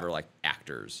never like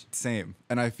actors. Same.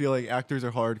 And I feel like actors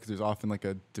are hard because there's often like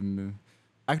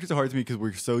actors are hard to me because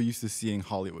we're so used to seeing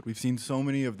Hollywood. We've seen so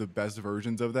many of the best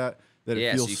versions of that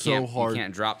it feels so hard. You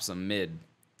can't drop some mid.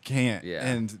 Can't. Yeah.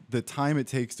 And the time it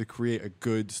takes to create a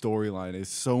good storyline is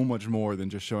so much more than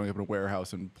just showing up in a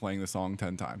warehouse and playing the song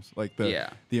 10 times. Like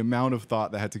the amount of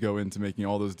thought that had to go into making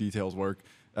all those details work.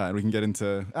 And we can get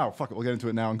into, we'll get into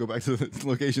it now and go back to the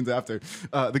locations after.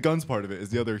 The guns part of it is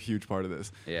the other huge part of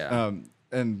this. Yeah.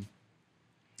 And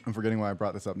I'm forgetting why I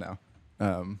brought this up now.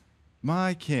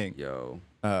 My king. Yo.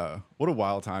 What a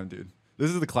wild time, dude. This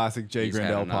is the classic Jay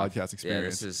Grandell podcast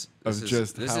experience. Yeah,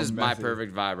 this is my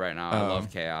perfect vibe right now. I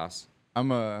love chaos. I'm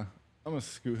gonna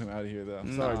scoot him out of here though.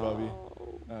 Sorry, Bubby.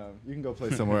 You can go play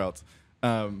somewhere else.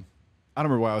 I don't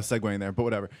remember why I was segueing there, but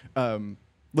whatever.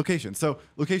 Location. So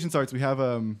location starts. We have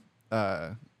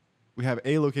a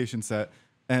location set,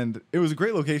 and it was a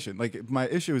great location. Like my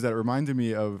issue is that it reminded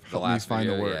me of Help Me Find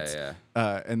the Words.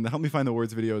 And the Help Me Find the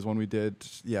Words video is one we did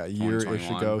a year-ish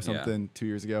ago, 2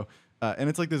 years ago. And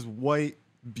it's like this white,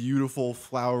 beautiful,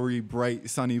 flowery, bright,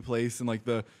 sunny place. And like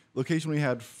the location we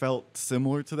had felt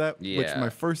similar to that. Yeah. Which my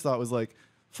first thought was like,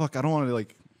 fuck, I don't want to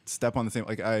like step on the same.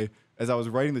 Like as I was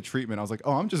writing the treatment, I was like,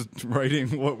 oh, I'm just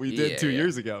writing what we did 2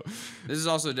 years ago. This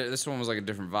one was like a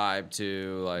different vibe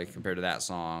too, like compared to that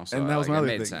song. So and that was my other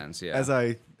thing. It made sense. Yeah.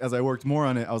 As I worked more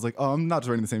on it, I was like, oh, I'm not just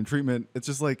writing the same treatment. It's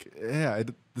just like,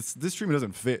 this treatment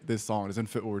doesn't fit this song. It doesn't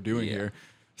fit what we're doing here.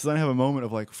 So then I have a moment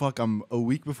of like, fuck, I'm a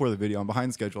week before the video. I'm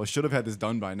behind schedule. I should have had this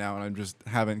done by now, and I just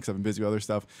haven't because I've been busy with other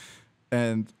stuff.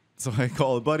 And so I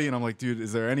call a buddy, and I'm like, dude,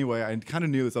 is there any way? I kind of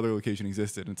knew this other location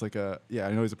existed. And it's like I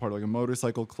know he's a part of like a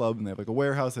motorcycle club, and they have like a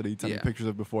warehouse that he'd sent me pictures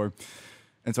of before.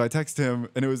 And so I text him,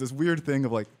 and it was this weird thing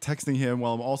of like texting him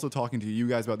while I'm also talking to you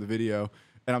guys about the video.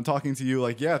 And I'm talking to you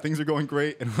like, yeah, things are going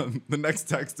great. And the next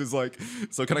text is like,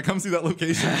 so can I come see that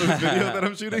location for this video that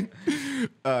I'm shooting?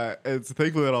 And so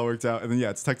thankfully that all worked out. And then,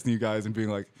 it's texting you guys and being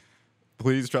like,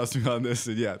 please trust me on this.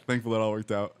 And thankfully that all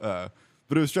worked out. But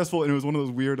it was stressful. And it was one of those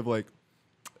weird of like,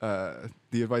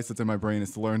 the advice that's in my brain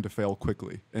is to learn to fail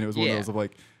quickly. And it was one of those of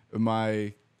like,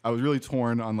 I was really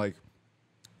torn on like,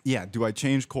 do I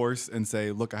change course and say,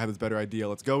 look, I have this better idea,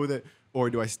 let's go with it? Or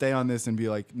do I stay on this and be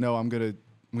like, no, I'm going to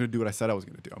do what I said I was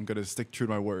going to do. I'm going to stick true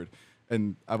to my word.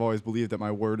 And I've always believed that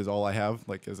my word is all I have,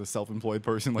 like as a self-employed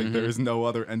person. Like there is no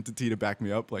other entity to back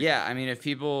me up. Like I mean, if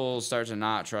people start to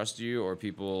not trust you, or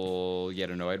people get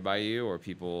annoyed by you, or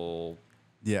people,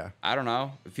 I don't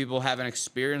know, if people have an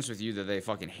experience with you that they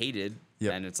fucking hated,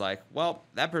 and it's like, well,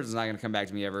 that person's not going to come back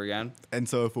to me ever again. And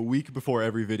so if a week before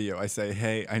every video I say,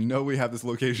 hey, I know we have this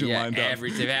location lined up.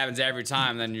 If it happens every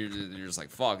time, then you're just like,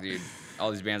 fuck, dude. All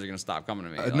these bands are going to stop coming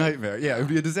to me. A nightmare. Yeah, it would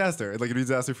be a disaster. Like, it'd be a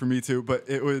disaster for me, too. But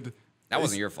it would... That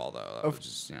wasn't your fault, though. That was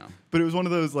just, But it was one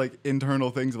of those, like, internal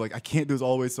things of, like, I can't do this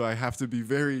always, so I have to be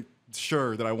very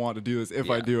sure that I want to do this if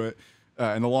I do it.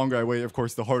 And the longer I wait, of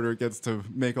course, the harder it gets to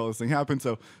make all this thing happen.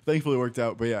 So, thankfully, it worked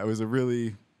out. But, it was a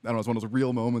really... I don't know, it's one of those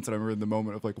real moments that I remember in the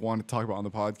moment of, like, wanting to talk about on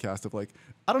the podcast of, like,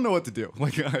 I don't know what to do.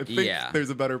 Like, I think there's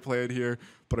a better plan here,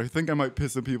 but I think I might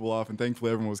piss some people off. And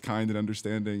thankfully, everyone was kind and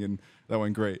understanding, and that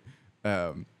went great.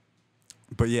 But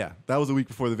that was a week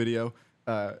before the video.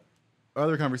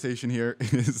 Other conversation here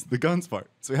is the guns part.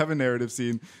 So we have a narrative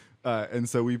scene, and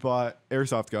so we bought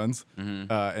airsoft guns,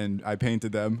 and I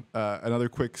painted them. Another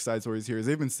quick side story here is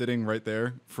they've been sitting right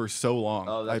there for so long.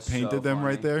 Oh, that's I painted them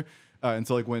right there. And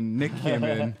so like when Nick came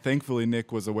in, thankfully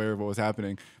Nick was aware of what was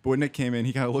happening. But when Nick came in,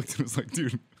 he kind of looked and was like,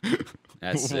 dude,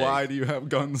 why do you have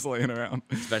guns laying around?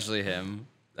 Especially him.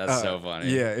 That's so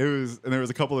funny. Yeah, it was, and there was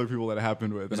a couple other people that it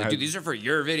happened with. Like, dude, these are for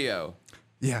your video.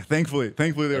 Yeah, thankfully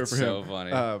they were for him. So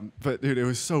funny. But dude, it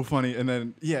was so funny. And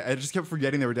then I just kept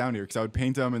forgetting they were down here because I would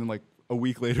paint them and then like a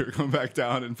week later come back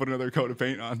down and put another coat of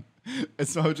paint on. And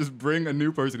so I would just bring a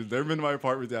new person who's never been to my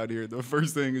apartment down here. The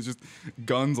first thing is just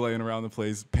guns laying around the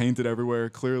place, painted everywhere,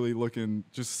 clearly looking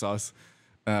just sus.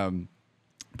 But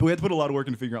we had to put a lot of work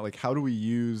into figuring out like how do we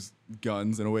use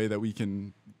guns in a way that we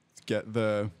can get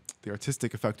the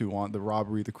artistic effect we want, the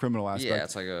robbery, the criminal aspect. Yeah,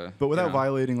 it's like but without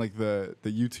violating like the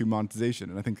YouTube monetization.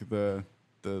 And I think the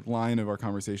line of our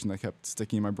conversation that kept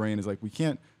sticking in my brain is like we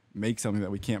can't make something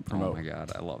that we can't promote. Oh my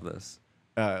god, I love this.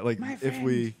 Like if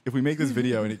we make this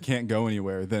video and it can't go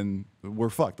anywhere, then we're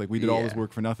fucked. Like we did all this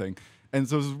work for nothing. And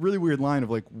so it's a really weird line of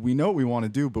like we know what we want to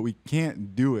do, but we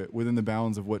can't do it within the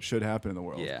bounds of what should happen in the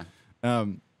world. Yeah.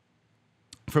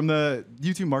 From the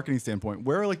YouTube marketing standpoint,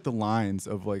 where are like the lines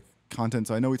of like content?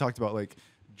 So I know we talked about like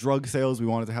drug sales. We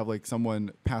wanted to have like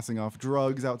someone passing off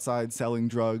drugs outside, selling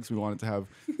drugs. We wanted to have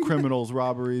criminals,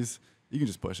 robberies. You can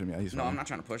just push him. Yeah, he's fine. No, I'm not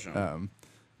trying to push him.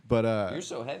 But you're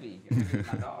so heavy. You're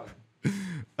my dog.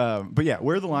 but yeah,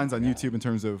 where are the lines on YouTube in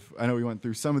terms of? I know we went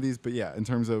through some of these, but yeah, in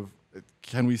terms of,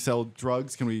 can we sell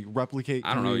drugs? Can we replicate?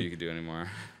 I don't know what you could do anymore.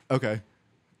 Okay.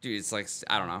 Dude, it's like,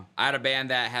 I don't know. I had a band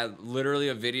that had literally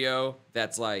a video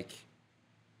that's like,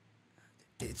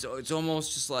 it's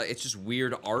almost just like, it's just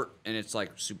weird art, and it's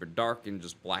like super dark and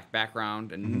just black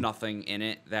background and nothing in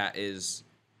it that is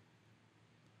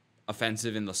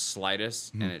offensive in the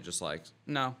slightest. And it just like,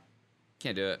 no,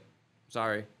 can't do it.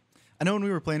 Sorry. I know when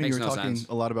we were planning, Makes you were no talking sense.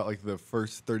 a lot about like the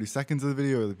first 30 seconds of the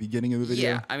video or the beginning of the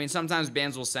video. Yeah, I mean, sometimes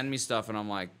bands will send me stuff, and I'm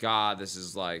like, God, this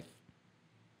is like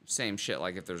same shit.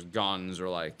 Like if there's guns or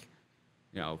like,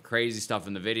 you know, crazy stuff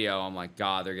in the video, I'm like,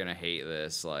 God, they're gonna hate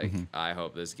this. Like, I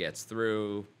hope this gets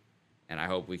through, and I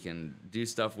hope we can do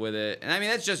stuff with it. And I mean,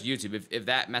 that's just YouTube. If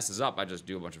that messes up, I just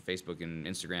do a bunch of Facebook and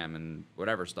Instagram and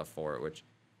whatever stuff for it, which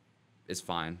is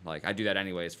fine. Like I do that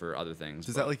anyways for other things.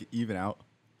 Does that like even out?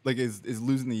 Like is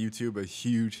losing the YouTube a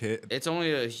huge hit? It's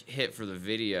only a hit for the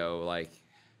video, like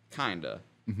kinda.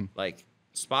 Like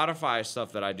Spotify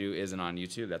stuff that I do isn't on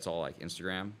YouTube. That's all like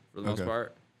Instagram for the most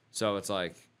part. So it's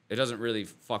like it doesn't really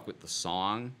fuck with the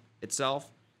song itself,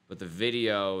 but the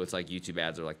video, it's like YouTube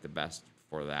ads are like the best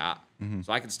for that.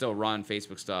 So I can still run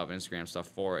Facebook stuff, Instagram stuff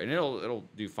for it, and it'll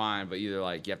do fine. But either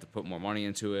like you have to put more money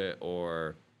into it,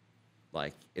 or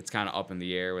like it's kind of up in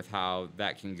the air with how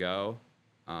that can go.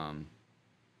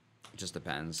 It just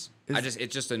depends.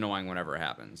 It's just annoying whenever it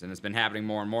happens, and it's been happening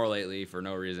more and more lately for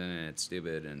no reason, and it's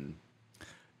stupid. And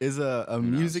is a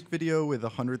music video with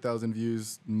 100,000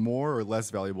 views more or less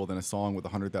valuable than a song with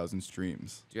 100,000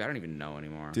 streams? Dude, I don't even know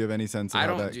anymore. Do you have any sense of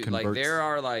how that converts?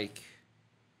 Like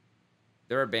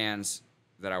there are bands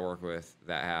that I work with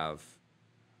that have,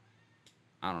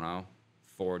 I don't know,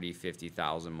 40,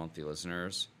 50,000 monthly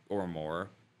listeners or more,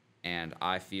 and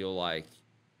I feel like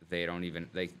they don't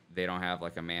have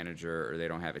like a manager, or they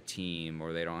don't have a team,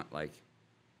 or they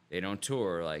don't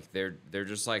tour. Like they're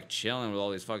just like chilling with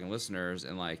all these fucking listeners,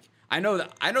 and like I know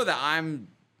that I'm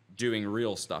doing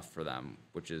real stuff for them,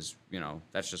 which is, you know,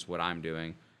 that's just what I'm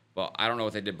doing. But I don't know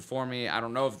what they did before me. I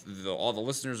don't know if all the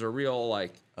listeners are real.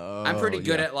 Like I'm pretty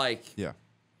good at like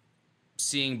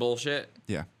seeing bullshit.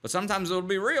 Yeah. But sometimes it'll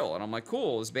be real, and I'm like,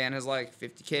 cool, this band has like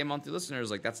 50K monthly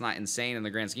listeners. Like that's not insane in the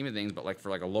grand scheme of things, but like for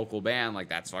like a local band, like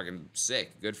that's fucking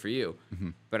sick. Good for you.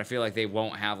 But I feel like they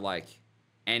won't have like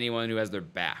anyone who has their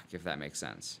back, if that makes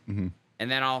sense. And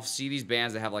then I'll see these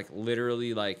bands that have like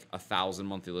literally like 1,000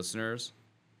 monthly listeners,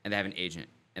 and they have an agent,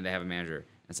 and they have a manager.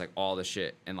 And it's like all this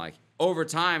shit, and like over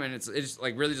time, and it's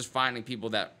like really just finding people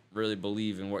that really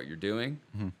believe in what you're doing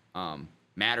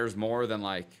matters more than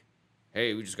like,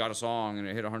 hey, we just got a song and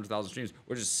it hit 100,000 streams,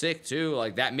 which is sick too.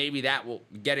 Like that, maybe that will,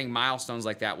 getting milestones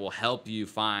like that will help you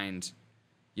find,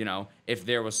 you know, if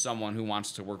there was someone who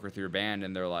wants to work with your band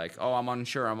and they're like, oh, I'm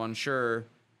unsure,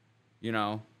 you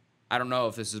know, I don't know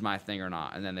if this is my thing or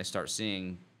not. And then they start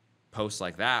seeing posts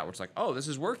like that, where it's like, oh, this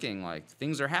is working. Like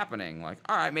things are happening. Like,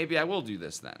 all right, maybe I will do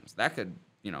this then. So that could,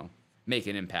 you know, make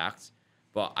an impact.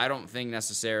 But I don't think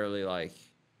necessarily like,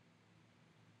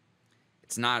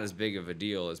 it's not as big of a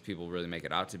deal as people really make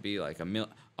it out to be. Like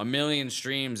a million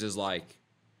streams is like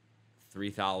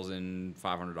 $3,500,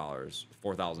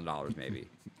 $4,000 maybe.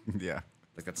 Yeah.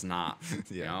 Like that's not,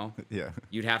 you know? Yeah.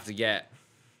 You'd have to get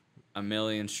 1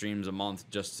 million streams a month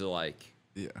just to like,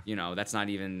 you know, that's not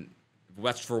even,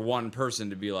 that's for one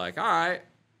person to be like, all right,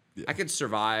 I could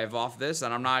survive off this,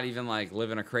 and I'm not even like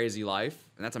living a crazy life.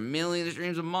 And that's 1 million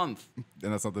streams a month.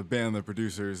 And that's not the band, the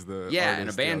producers, the artists, and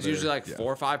a band's usually like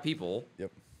 4 or 5 people.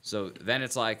 Yep. So then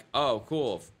it's like, oh,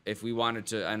 cool. If we wanted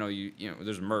to, I know you know,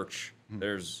 there's merch.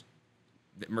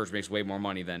 Merch makes way more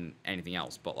money than anything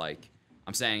else. But like,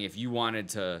 I'm saying, if you wanted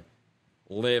to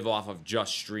live off of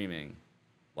just streaming,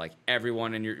 like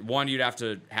everyone in your you'd have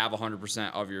to have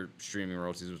 100% of your streaming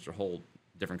royalties, which is a whole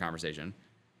different conversation.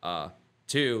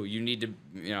 2, you need to,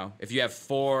 you know, if you have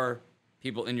 4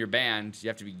 people in your band, you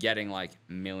have to be getting like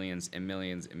millions and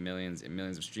millions and millions and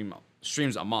millions of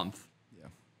streams a month. Yeah.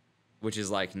 Which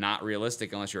is like not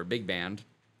realistic unless you're a big band.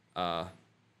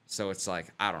 So it's like,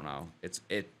 I don't know.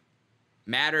 It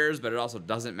matters, but it also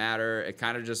doesn't matter. It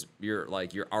kind of just, your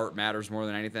art matters more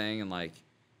than anything. And like,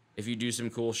 if you do some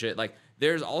cool shit, like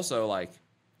there's also like,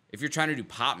 if you're trying to do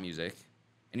pop music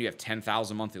and you have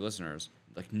 10,000 monthly listeners,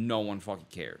 like no one fucking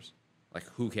cares. Like,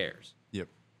 who cares? Yep.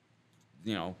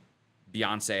 You know,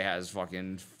 Beyonce has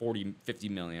fucking 40, 50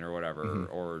 million or whatever,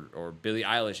 or Billie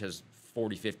Eilish has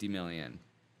 40, 50 million.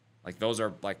 Like, those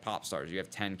are, like, pop stars. You have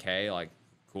 10K, like,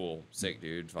 cool, sick,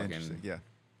 dude. Fucking,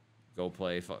 go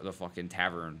play the fucking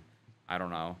tavern. I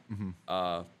don't know.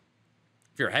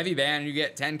 If you're a heavy band and you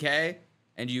get 10K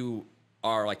and you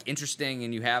are like interesting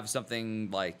and you have something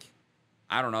like,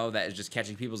 I don't know, that is just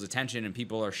catching people's attention and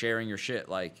people are sharing your shit,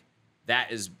 like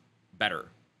that is better.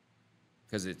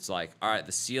 Because it's like, all right,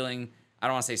 the ceiling, I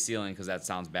don't want to say ceiling because that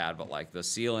sounds bad, but like the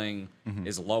ceiling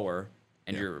is lower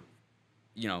and you're,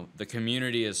 you know, the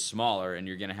community is smaller and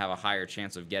you're going to have a higher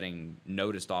chance of getting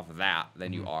noticed off of that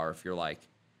than you are if you're like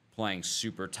playing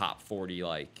super top 40,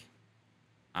 like,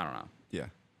 I don't know. Yeah.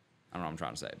 I don't know what I'm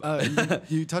trying to say. But.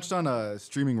 You touched on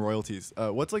streaming royalties.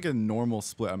 What's like a normal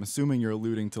split? I'm assuming you're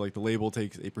alluding to like the label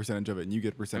takes a percentage of it and you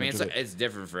get a percentage of it. It's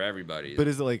different for everybody. But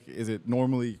is it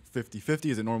normally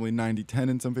 50-50? Is it normally 90-10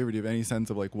 in some favor? Do you have any sense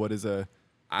of like what is if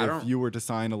you were to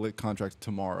sign a lit contract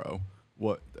tomorrow,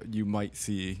 what you might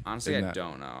see? Honestly, I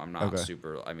don't know. I'm not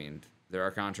super. I mean, there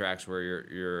are contracts where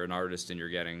you're an artist and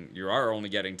you are only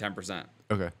getting 10%.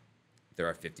 Okay. There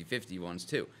are 50-50 ones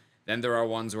too. Then there are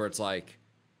ones where it's like,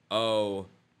 dude,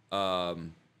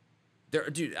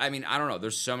 I mean, I don't know.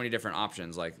 There's so many different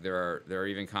options. Like there are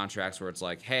even contracts where it's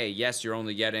like, hey, yes, you're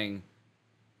only getting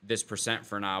this percent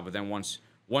for now, but then once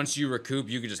you recoup,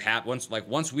 you could just have once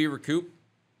we recoup,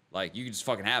 like you can just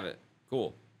fucking have it.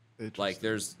 Cool. Like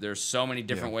there's so many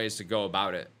different ways to go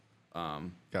about it.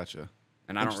 Gotcha.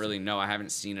 And I don't really know. I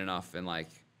haven't seen enough, and like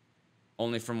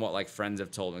only from what like friends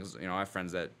have told me. 'Cause, you know, I have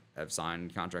friends that have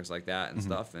signed contracts like that and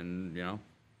stuff, and you know.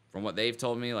 From what they've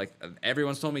told me, like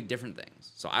everyone's told me different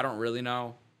things. So I don't really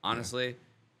know, honestly.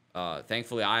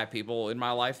 Thankfully, I have people in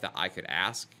my life that I could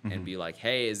ask and be like,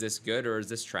 hey, is this good or is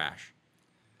this trash?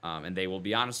 And they will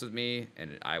be honest with me.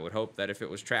 And I would hope that if it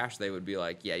was trash, they would be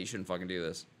like, yeah, you shouldn't fucking do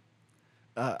this.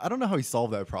 I don't know how he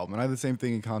solved that problem. And I have the same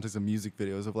thing in context of music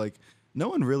videos of like, no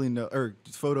one really knows, or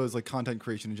photos, like content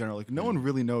creation in general. Like no one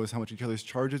really knows how much each other's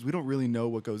charges. We don't really know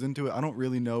what goes into it. I don't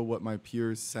really know what my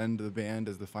peers send to the band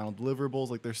as the final deliverables.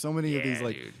 Like there's so many of these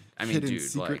like hidden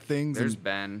secret things. There's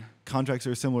been contracts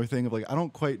are a similar thing of like, I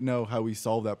don't quite know how we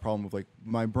solve that problem of like,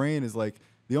 my brain is like,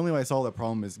 the only way I solve that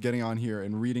problem is getting on here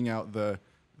and reading out the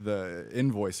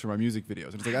invoice for my music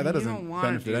videos. And it's like, that doesn't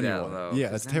benefit anyone. Yeah,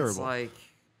 that's terrible.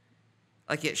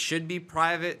 Like it should be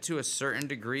private to a certain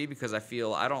degree because I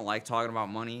don't like talking about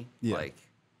money. Yeah. Like,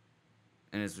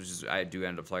 and it's just I do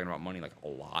end up talking about money like a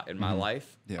lot in my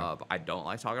life. Yeah. But I don't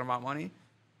like talking about money.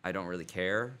 I don't really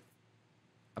care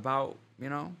about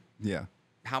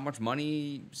how much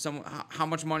money how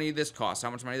much money this costs, how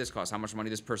much money this costs, how much money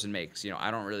this person makes. You know,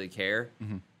 I don't really care.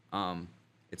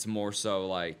 It's more so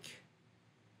like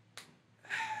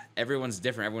everyone's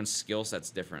different. Everyone's skill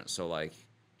set's different. So like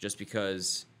just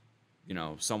because you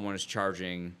know, someone is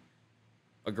charging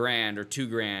 $1,000 or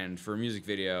 $2,000 for a music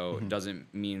video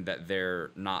doesn't mean that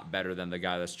they're not better than the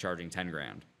guy that's charging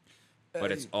 $10,000.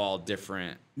 But it's all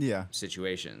different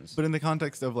situations. But in the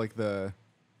context of like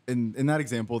in that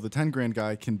example, the $10,000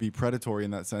 guy can be predatory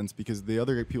in that sense because the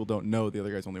other people don't know the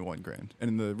other guy's only $1,000. And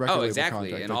in the record label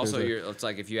exactly. context, And like also, it's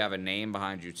like if you have a name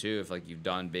behind you too, if like you've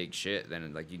done big shit,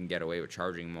 then like you can get away with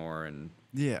charging more. And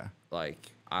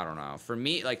like I don't know. For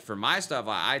me, like for my stuff,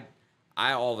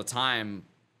 I all the time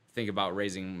think about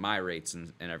raising my rates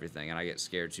and everything, and I get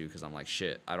scared too because I'm like,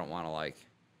 shit, I don't want to like,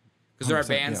 because there are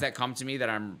bands that come to me that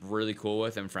I'm really cool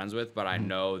with and friends with, but I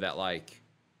know that like,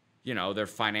 you know, their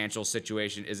financial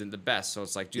situation isn't the best, so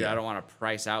it's like, dude, I don't want to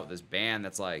price out this band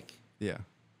that's like,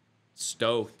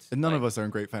 stoked. And none of us are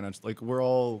in great financial. Like we're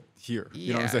all here.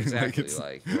 You know what I'm saying? Exactly.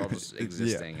 Like we're all just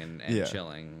existing and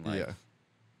chilling. Like,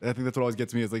 I think that's what always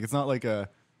gets me is like it's not like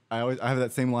I have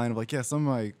that same line of like, some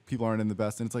of my people aren't in the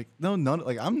best, and it's like, no, none,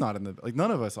 like I'm not in the, like none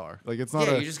of us are. Like it's not.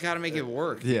 Yeah, you just gotta make it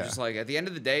work. You're just like at the end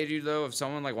of the day, dude. Though, if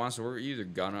someone like wants to work with you, they're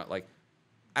gonna like,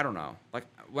 I don't know. Like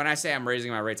when I say I'm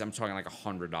raising my rates, I'm talking like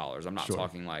 $100. I'm not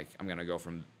talking like I'm gonna go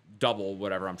from double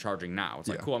whatever I'm charging now. It's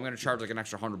like cool. I'm gonna charge like an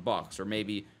extra $100 or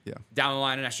maybe down the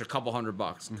line an extra couple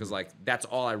 $100 because like that's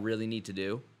all I really need to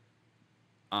do.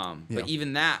 But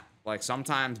even that, like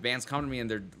sometimes bands come to me and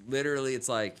they're literally, it's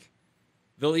like.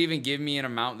 They'll even give me an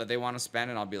amount that they want to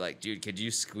spend, and I'll be like, dude, could you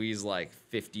squeeze like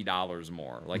 $50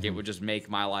 more? Like, it would just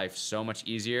make my life so much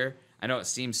easier. I know it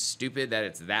seems stupid that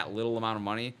it's that little amount of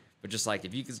money, but just like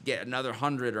if you could get another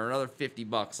 100 or another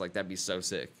 $50, like that'd be so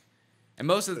sick. And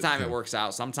most of the time it works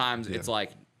out. Sometimes it's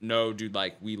like, no, dude,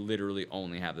 like we literally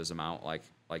only have this amount. Like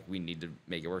we need to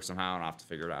make it work somehow, and I have to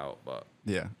figure it out. But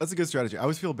yeah, that's a good strategy. I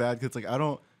always feel bad because like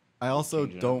I also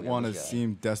don't want to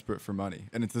seem desperate for money.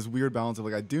 And it's this weird balance of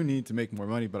like, I do need to make more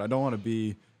money, but I don't want to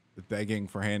be begging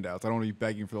for handouts. I don't want to be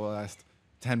begging for the last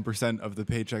 10% of the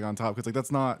paycheck on top. Because like,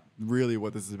 that's not really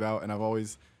what this is about. And I've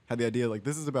always had the idea like,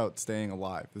 this is about staying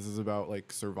alive. This is about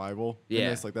like survival. In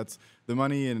this. Like that's the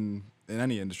money and in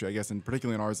any industry, I guess, and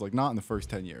particularly in ours, like not in the first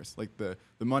 10 years. Like the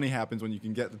money happens when you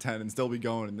can get the 10 and still be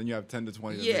going, and then you have 10 to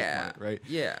 20 to make money, right?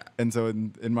 Yeah. And so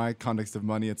in my context of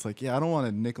money, it's like, yeah, I don't want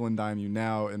to nickel and dime you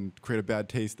now and create a bad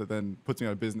taste that then puts me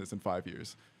out of business in 5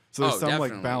 years. So there's some definitely.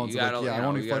 like balance. Gotta, of like, yeah, I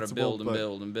want to be flexible, build and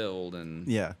build and build, and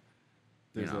yeah,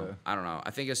 you know, I don't know.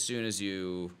 I think as soon as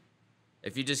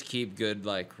if you just keep good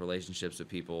like relationships with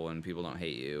people and people don't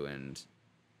hate you, and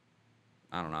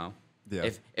I don't know. Yeah.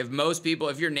 If most people,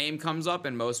 if your name comes up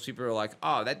and most people are like,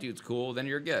 oh, that dude's cool, then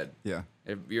you're good. Yeah.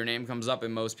 If your name comes up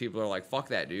and most people are like, fuck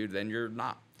that dude, then you're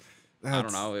not. I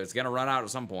don't know. It's gonna run out at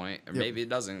some point, or maybe it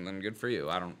doesn't. Then good for you.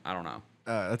 I don't know.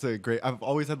 That's a great. I've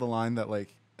always had the line that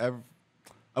like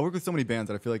I work with so many bands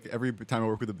that I feel like every time I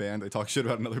work with a band, they talk shit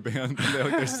about another band.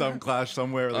 There's some clash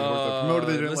somewhere. Like, the promoter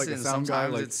they didn't like a sound guy.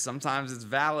 Like, sometimes it's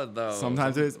valid though.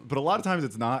 Sometimes it is, but a lot of times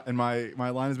it's not. And my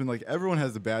line has been like, everyone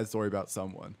has a bad story about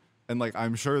someone. And like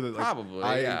I'm sure that like, probably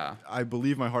I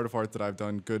believe my heart of hearts that I've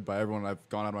done good by everyone. I've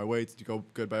gone out of my way to go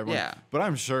good by everyone. Yeah. But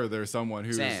I'm sure there's someone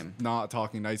who's not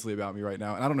talking nicely about me right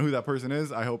now, and I don't know who that person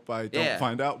is. I hope I don't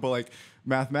find out. But like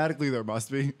mathematically, there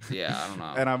must be. Yeah, I don't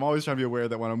know. And I'm always trying to be aware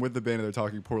that when I'm with the band and they're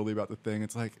talking poorly about the thing,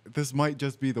 it's like this might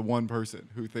just be the one person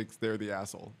who thinks they're the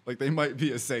asshole. Like they might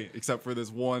be a saint, except for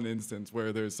this one instance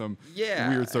where there's some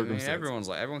weird circumstance. I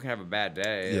mean, everyone can have a bad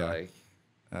day. Yeah. Like.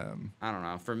 I don't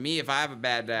know. For me, if I have a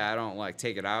bad day, I don't like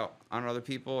take it out on other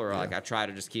people, or like I try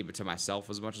to just keep it to myself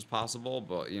as much as possible.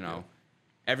 But you know,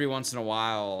 every once in a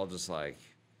while, I'll just like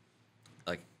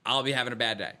I'll be having a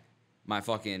bad day. My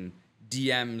fucking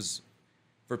DMs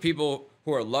for people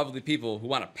who are lovely people who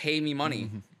want to pay me money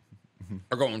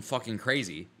are going fucking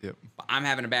crazy. Yep. But I'm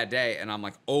having a bad day and I'm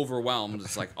like overwhelmed.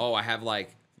 It's like, oh, I have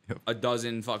like a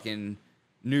dozen fucking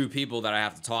new people that I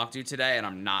have to talk to today, and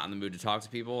I'm not in the mood to talk to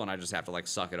people, and I just have to like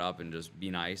suck it up and just be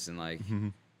nice and like,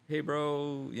 hey,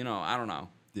 bro, you know, I don't know.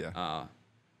 Yeah.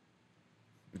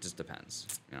 It just depends.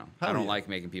 You know, I don't like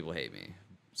making people hate me,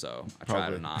 so I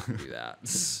try to not do that.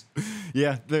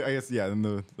 Yeah, I guess. Yeah, then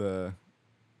the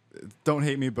don't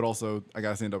hate me, but also I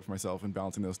gotta stand up for myself and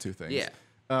balancing those two things.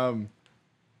 Yeah.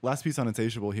 Last piece on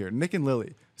Insatiable here, Nick and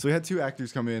Lily. So we had two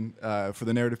actors come in for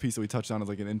the narrative piece that we touched on as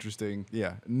like an interesting,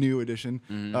 new addition.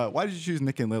 Why did you choose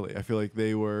Nick and Lily? I feel like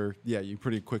they were, you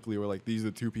pretty quickly were like, these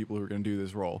are the two people who are going to do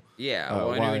this role. Yeah,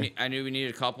 well, I knew we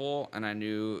needed a couple, and I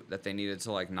knew that they needed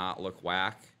to like not look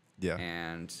whack. Yeah.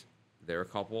 And they're a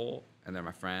couple, and they're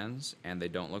my friends, and they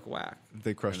don't look whack.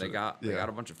 They crushed and they got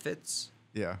a bunch of fits.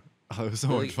 Yeah. Oh, it was so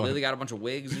much fun. Lily got a bunch of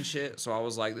wigs and shit, so I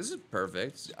was like, this is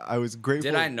perfect. I was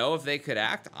grateful. Did I know if they could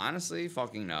act? Honestly,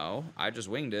 fucking no. I just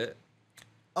winged it.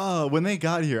 When they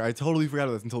got here, I totally forgot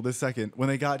about this until this second. When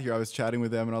they got here, I was chatting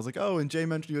with them, and I was like, oh, and Jay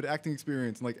mentioned you had acting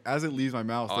experience. And like, as it leaves my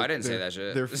mouth, I didn't say that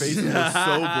shit. Their faces were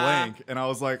so blank, and I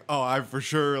was like, oh, I for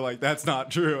sure, like, that's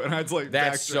not true. And I was like,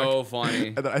 that's so funny.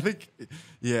 And then I think,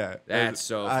 that's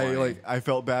so funny. I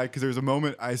felt bad because there was a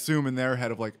moment, I assume, in their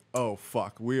head of like, oh,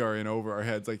 fuck, we are in over our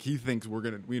heads. Like, he thinks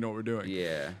we know what we're doing.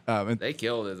 Yeah. And they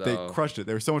killed it, though. They crushed it.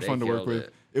 They were so much fun to work with.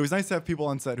 It was nice to have people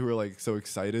on set who were like so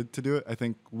excited to do it. I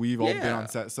think we've all been on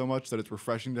set so much that it's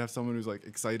refreshing to have someone who's like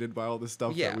excited by all this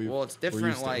stuff. Yeah, well, it's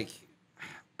different. Like,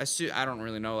 I don't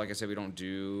really know. Like I said, we've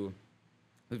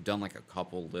done like a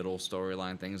couple little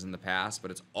storyline things in the past,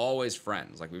 but it's always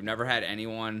friends. Like, we've never had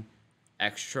anyone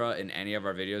extra in any of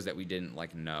our videos that we didn't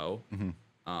like know.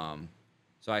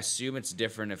 So I assume it's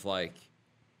different if like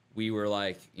we were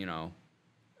like, you know,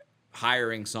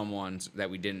 hiring someone that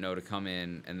we didn't know to come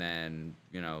in, and then,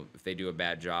 you know, if they do a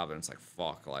bad job and it's like,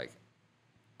 fuck, like,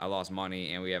 I lost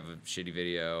money and we have a shitty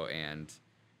video and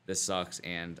this sucks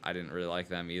and I didn't really like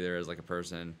them either as like a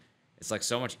person. It's like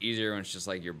so much easier when it's just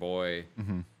like your boy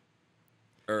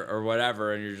or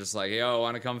whatever, and you're just like, yo,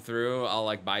 want to come through? I'll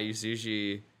like buy you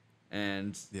sushi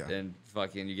and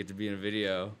fucking you get to be in a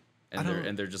video,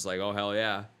 and they're just like, oh, hell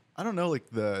yeah. I don't know, like,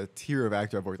 the tier of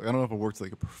actor I've worked with. I don't know if I've worked with,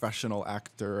 like, a professional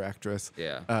actor or actress.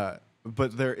 Yeah.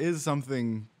 But there is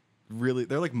something really...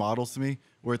 They're, like, models to me,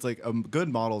 where it's, like, a good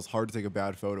model is hard to take a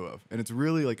bad photo of. And it's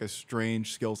really, like, a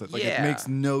strange skill set. Like, it makes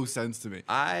no sense to me.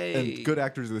 And good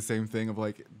actors are the same thing of,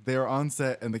 like, they're on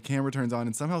set and the camera turns on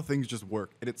and somehow things just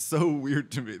work. And it's so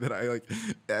weird to me that I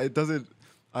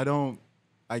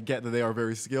get that they are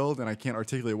very skilled, and I can't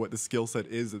articulate what the skill set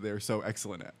is that they're so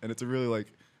excellent at. And it's a really, like...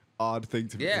 odd thing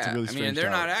to me. Yeah, it's a really strange and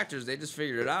they're not actors; they just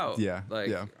figured it out. Yeah,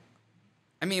 like,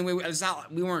 I mean, we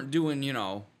weren't doing, you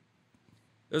know.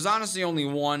 There's honestly only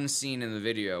one scene in the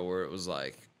video where it was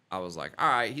like, I was like, all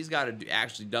right, he's got to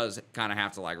actually does kind of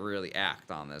have to like really act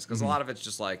on this, because a lot of it's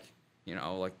just like, you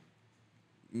know,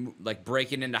 like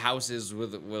breaking into houses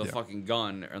with a fucking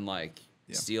gun and like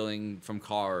stealing from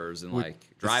cars and like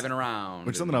driving around.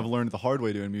 Which is something I've learned the hard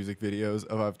way doing music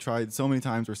videos. I've tried so many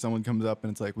times where someone comes up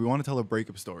and it's like, we want to tell a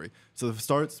breakup story. So it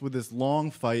starts with this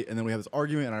long fight and then we have this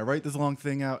argument and I write this long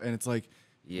thing out and it's like,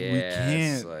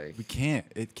 it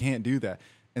can't do that.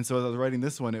 And so as I was writing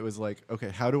this one, it was like, okay,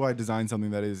 how do I design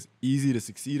something that is easy to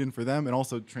succeed in for them and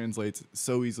also translates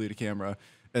so easily to camera?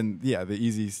 And yeah, the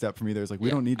easy step for me there is like, we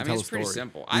don't need to tell a story. It's pretty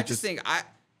simple. I just think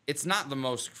it's not the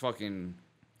most fucking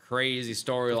crazy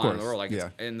storyline in the world. Like,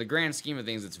 in the grand scheme of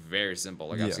things, it's very simple.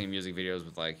 Like, I've seen music videos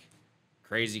with like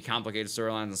crazy, complicated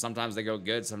storylines, and sometimes they go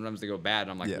good, sometimes they go bad.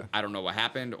 And I'm like, I don't know what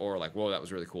happened, or like, whoa, that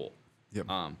was really cool. Yep.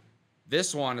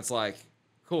 This one, it's like,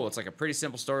 cool. It's like a pretty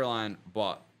simple storyline,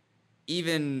 but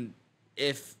even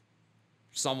if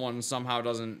someone somehow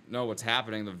doesn't know what's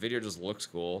happening, the video just looks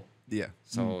cool. Yeah.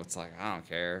 So it's like, I don't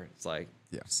care. It's like,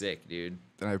 sick, dude.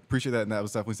 And I appreciate that, and that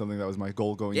was definitely something that was my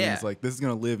goal going in. It's like, this is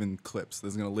going to live in clips.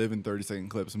 This is going to live in 30-second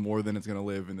clips more than it's going to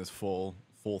live in this full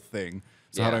thing.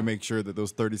 So how do I make sure that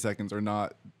those 30 seconds are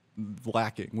not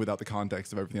lacking without the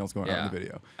context of everything else going on in the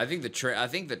video? I think the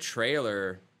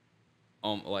trailer,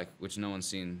 like, which no one's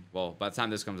seen. Well, by the time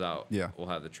this comes out, we'll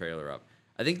have the trailer up.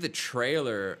 I think the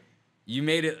trailer, you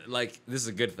made it like, this is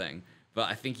a good thing, but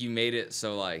I think you made it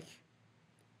so like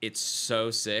it's so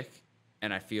sick,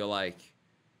 and I feel like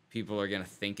people are gonna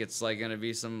think it's like gonna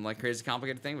be some like crazy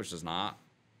complicated thing, which is not.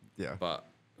 Yeah. But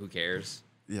who cares?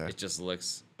 Yeah. It just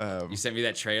looks. You sent me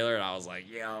that trailer, and I was like,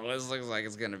 "Yo, this looks like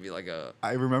it's gonna be like a."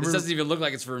 I remember. This doesn't even look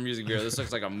like it's for a music video. This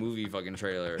looks like a movie fucking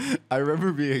trailer. I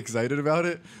remember being excited about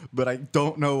it, but I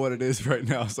don't know what it is right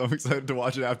now. So I'm excited to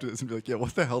watch it after this and be like, "Yeah,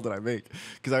 what the hell did I make?"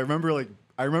 Because I remember you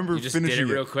just did it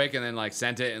real quick and then like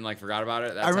sent it and like forgot about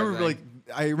it. I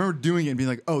remember doing it and being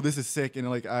like, "Oh, this is sick," and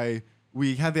like I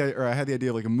had the idea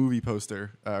of like a movie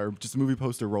poster or just a movie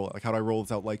poster rollout. Like, how do I roll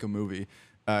this out like a movie?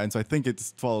 And so I think it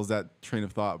follows that train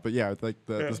of thought. But yeah, like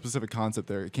the specific concept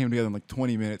there, it came together in like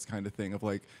 20 minutes kind of thing of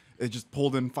like, it just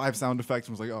pulled in 5 sound effects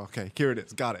and was like, oh, okay, here it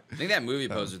is, got it. I think that movie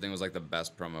poster thing was like the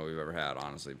best promo we've ever had,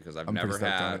 honestly, because I've never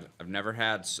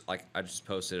had like, I just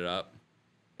posted it up.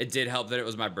 It did help that it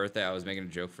was my birthday. I was making a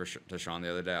joke to Sean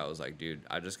the other day. I was like, dude,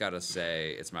 I just gotta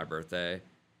say it's my birthday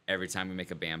every time we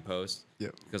make a band post.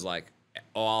 Yep. Because like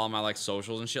all of my like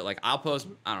socials and shit, like I'll post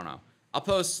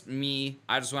me,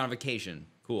 I just went on vacation.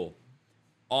 Cool.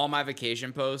 All my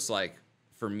vacation posts, like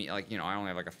for me, like, you know, I only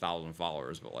have like 1,000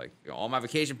 followers, but like, you know, all my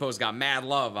vacation posts got mad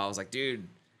love. I was like, dude,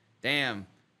 damn,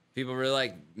 people really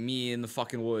like me in the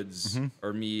fucking woods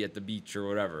or me at the beach or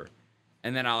whatever.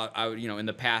 And then I would, you know, in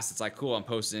the past, it's like, cool, I'm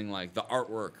posting like the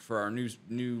artwork for our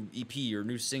new EP or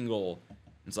new single.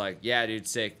 It's like, yeah, dude,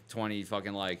 sick, 20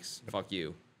 fucking likes, fuck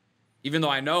you. Even though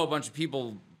I know a bunch of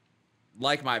people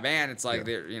like my band, it's like,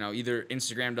 they're, you know, either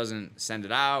Instagram doesn't send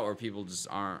it out or people just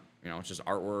aren't, you know, it's just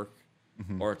artwork.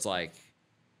 Or it's like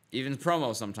even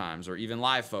promo sometimes or even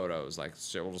live photos, like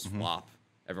shit will just flop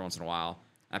every once in a while.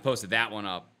 And I posted that one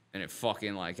up and it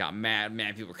fucking like got mad.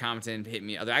 People were commenting, hit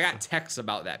me. I got texts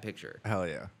about that picture. Hell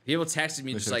yeah. People texted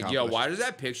me just like, yo, why does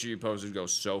that picture you posted go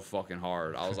so fucking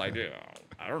hard? I was like, dude,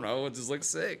 I don't know. It just looks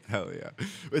sick. Hell yeah.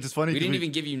 It's just funny. We didn't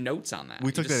even give you notes on that.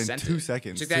 We took that in 2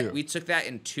 seconds. We took that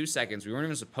in 2 seconds. We weren't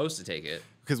even supposed to take it.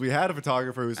 Because we had a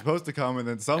photographer who was supposed to come and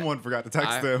then someone forgot to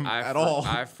text them at all.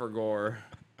 I forgot.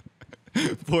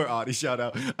 Poor Audie, shout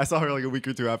out. I saw her like a week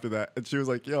or 2 after that. And she was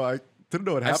like, yo, I didn't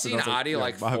know what happened. I've seen Audie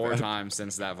like 4 times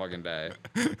since that fucking day.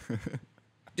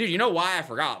 Dude, you know why I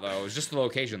forgot though? It was just the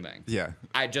location thing. Yeah.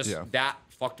 That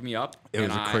fucked me up. It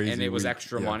was crazy. And it was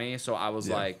extra money. So I was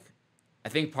like, I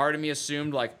think part of me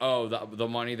assumed like, oh, the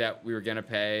money that we were gonna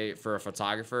pay for a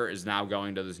photographer is now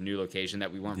going to this new location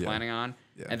that we weren't planning on.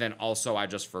 Yeah. And then also I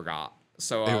just forgot.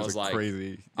 So I was like,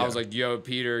 crazy. I was like, yo,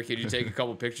 Peter, could you take a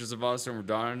couple pictures of us when we're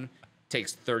done?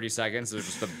 Takes 30 seconds. It was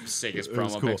just the sickest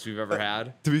promo pics we've ever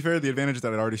had. To be fair, the advantage is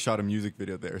that I'd already shot a music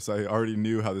video there, so I already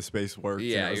knew how the space worked.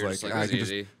 Yeah, and I was like I can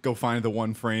just go find the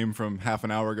one frame from half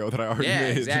an hour ago that I already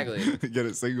made. Exactly. Get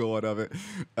a single one of it.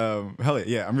 Hell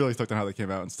yeah, I'm really stoked on how they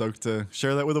came out and stoked to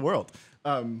share that with the world.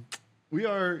 We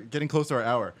are getting close to our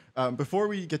hour. Before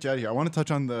we get you out of here, I want to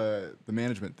touch on the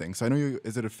management thing. So I know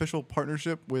is it official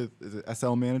partnership with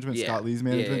SL Management, Scott Lee's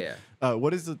management? Yeah.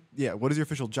 What is your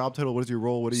official job title? What is your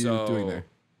role? What are you doing there?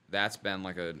 That's been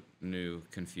like a new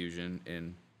confusion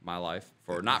in my life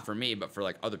not for me, but for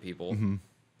like other people,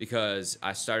 because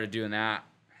I started doing that.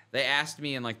 They asked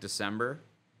me in like December,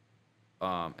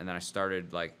 and then I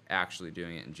started like actually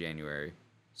doing it in January.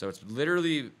 So it's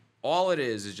literally all it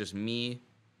is just me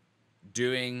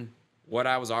doing what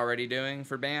I was already doing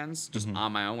for bands, just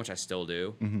on my own, which I still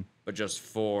do, but just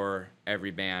for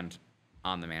every band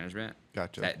on the management.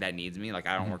 Gotcha. That needs me. Like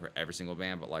I don't work with every single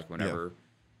band, but like whenever,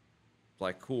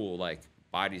 like cool, like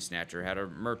Body Snatcher had a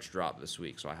merch drop this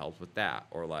week, so I helped with that.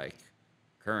 Or like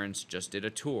Currents just did a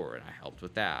tour and I helped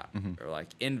with that. Or like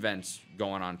Invent's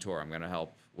going on tour, I'm gonna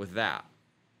help with that.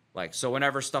 Like so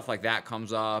whenever stuff like that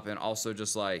comes up, and also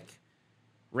just like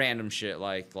random shit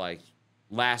like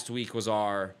last week was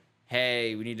our,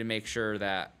 hey, we need to make sure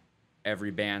that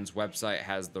every band's website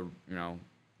has the, you know,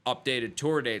 updated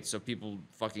tour dates so people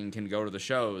fucking can go to the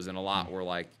shows, and a lot were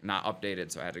like not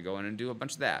updated, so I had to go in and do a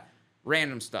bunch of that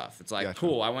random stuff. It's like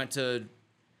cool, I went to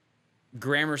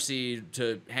Gramercy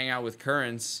to hang out with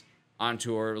Currents on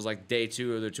tour. It was like day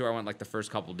 2 of the tour. I went like the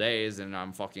first couple days, and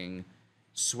I'm fucking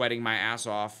sweating my ass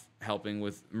off helping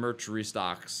with merch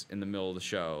restocks in the middle of the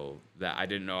show that I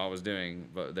didn't know I was doing,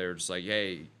 but they're just like,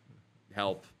 hey,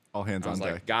 help. All hands on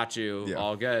deck. Like, got you,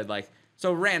 all good. Like,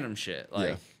 so random shit.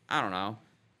 Like, I don't know.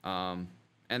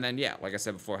 And then, yeah, like I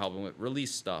said before, helping with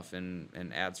release stuff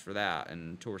and ads for that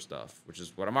and tour stuff, which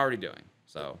is what I'm already doing.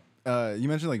 So you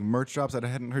mentioned like merch drops. I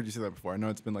hadn't heard you say that before. I know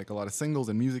it's been like a lot of singles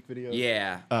and music videos.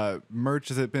 Yeah. Merch,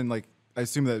 has it been like, I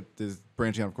assume that is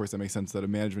branching out, of course, that makes sense that a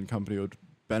management company would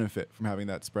benefit from having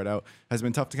that spread out. Has it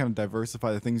been tough to kind of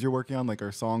diversify the things you're working on? Like,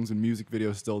 are songs and music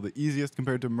videos still the easiest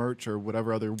compared to merch or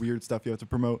whatever other weird stuff you have to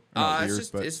promote?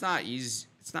 It's not easy.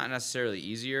 It's not necessarily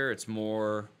easier. It's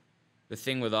more, the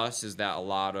thing with us is that a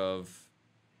lot of,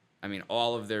 I mean,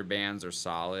 all of their bands are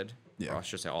solid. Yeah. Or I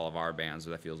should say all of our bands,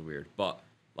 but that feels weird. But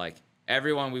like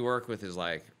everyone we work with is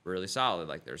like really solid.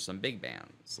 Like there's some big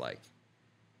bands. Like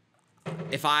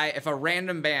if a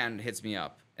random band hits me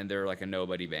up and they're like a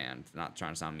nobody band, not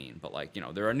trying to sound mean, but like, you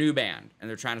know, they're a new band and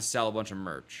they're trying to sell a bunch of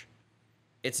merch,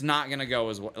 it's not gonna go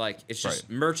as well. Like it's just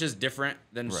merch is different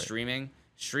than streaming.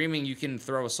 Streaming, you can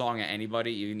throw a song at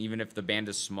anybody, even if the band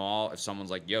is small. If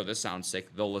someone's like, yo, this sounds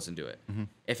sick, they'll listen to it.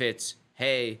 If it's,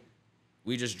 hey,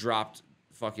 we just dropped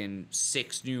fucking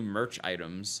 6 new merch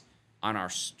items on our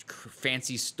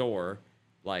fancy store,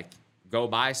 like, go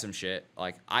buy some shit.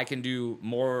 Like, I can do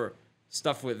more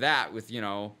stuff with that with, you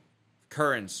know,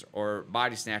 Currents or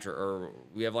Body Snatcher, or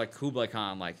we have, like, Kublai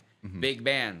Khan, like, big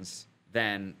bands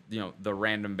than, you know, the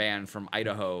random band from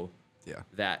Idaho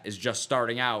that is just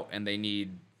starting out and they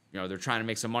need, you know, they're trying to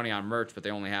make some money on merch, but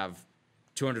they only have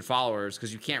 200 followers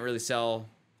because you can't really sell.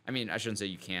 I mean, I shouldn't say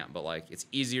you can't, but like it's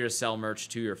easier to sell merch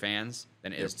to your fans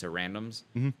than it is to randoms.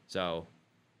 So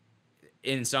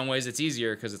in some ways it's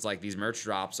easier because it's like these merch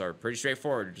drops are pretty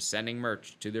straightforward. You're just sending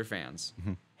merch to their fans.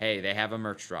 Hey, they have a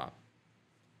merch drop.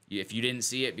 If you didn't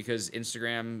see it because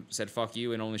Instagram said fuck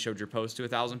you and only showed your post to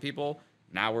 1,000 people,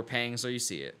 now we're paying so you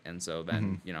see it. And so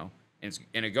then, you know,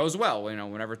 and it goes well, you know,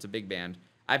 whenever it's a big band.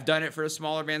 I've done it for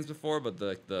smaller bands before, but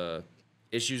the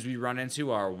issues we run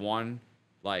into are, one,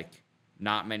 like,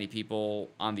 not many people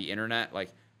on the internet. Like,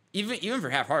 even for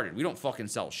Half-Hearted, we don't fucking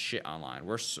sell shit online.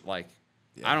 We're like,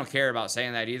 I don't care about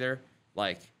saying that either.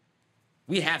 Like,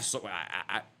 we have it's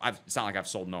not like I've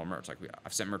sold no merch. Like,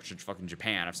 I've sent merch to fucking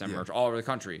Japan. I've sent merch all over the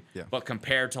country. But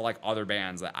compared to like other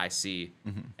bands that I see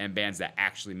and bands that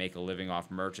actually make a living off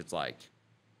merch, it's like,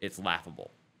 it's laughable.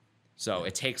 So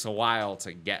it takes a while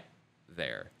to get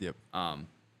there.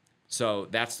 So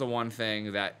that's the one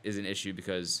thing that is an issue,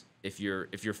 because if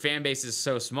your fan base is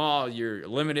so small, you're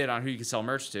limited on who you can sell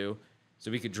merch to. So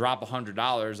we could drop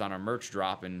 $100 on a merch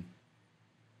drop, and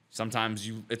sometimes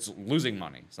it's losing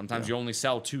money. Sometimes you only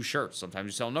sell 2 shirts. Sometimes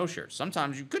you sell no shirts.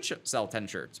 Sometimes you could sell 10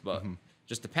 shirts, but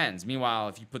just depends. Meanwhile,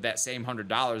 if you put that same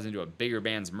 $100 into a bigger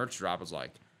band's merch drop, it's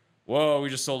like, whoa, we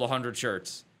just sold 100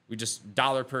 shirts. We just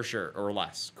 $1 per shirt or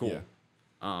less. Cool.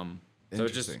 So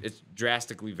it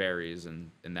drastically varies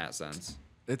in that sense.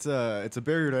 It's a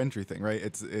barrier to entry thing, right?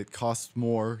 It costs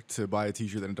more to buy a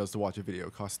T-shirt than it does to watch a video.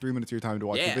 It costs 3 minutes of your time to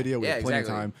watch the video. We have plenty of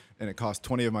time, and it costs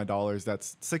 20 of my dollars.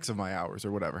 That's 6 of my hours,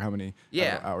 or whatever. How many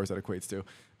hours that equates to?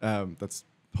 That's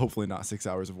hopefully not 6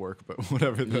 hours of work, but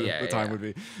whatever the time would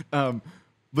be.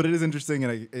 But it is interesting,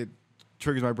 and it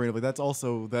triggers my brain of like, that's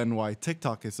also then why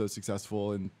TikTok is so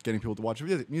successful in getting people to watch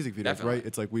music videos, right?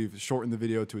 It's like we've shortened the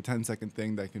video to a 10-second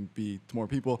thing that can be to more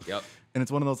people. And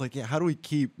it's one of those like, how do we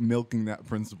keep milking that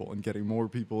principle and getting more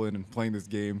people in and playing this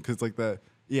game? Because like that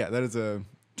is a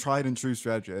tried and true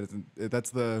strategy.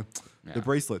 That's the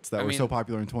bracelets that were so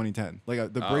popular in 2010.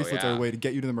 Like the bracelets are a way to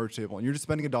get you to the merch table, and you're just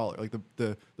spending $1. Like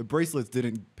the bracelets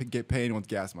didn't pay anyone's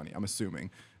gas money, I'm assuming,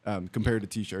 compared to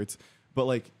T-shirts. But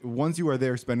like once you are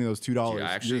there spending those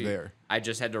 $2, you're there. I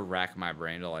just had to rack my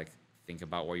brain to like think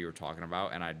about what you were talking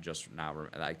about, and I just now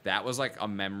like that was like a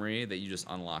memory that you just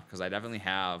unlocked, because I definitely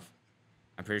have.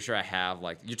 I'm pretty sure I have,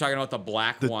 like, you're talking about the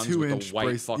black ones with the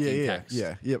white fucking text.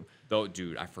 Yep. Though,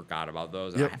 dude, I forgot about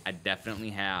those. I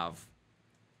definitely have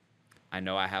I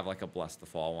know I have like a Bless the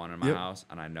Fall one in my house,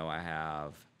 and I know I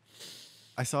have.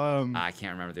 I saw I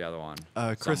can't remember the other one.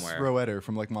 Chris Roetter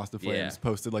from like Moss to Flames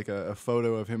posted like a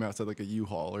photo of him outside like a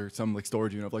U-Haul or some like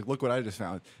storage unit of like, look what I just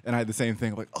found, and I had the same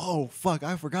thing like, oh fuck,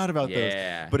 I forgot about those.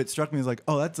 But it struck me as like,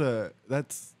 oh,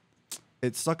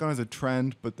 it stuck on as a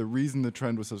trend, but the reason the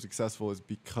trend was so successful is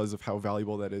because of how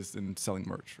valuable that is in selling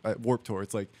merch. At Warped Tour,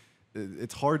 it's like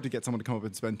it's hard to get someone to come up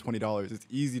and spend $20. It's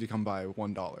easy to come by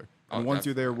 $1. And once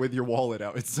you're there with your wallet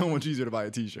out, it's so much easier to buy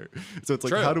a T-shirt. So it's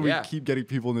like, how do we keep getting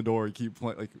people in the door, keep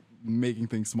like making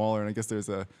things smaller? And I guess there's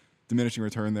a diminishing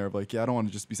return there of like, I don't want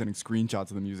to just be sending screenshots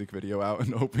of the music video out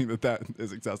and hoping that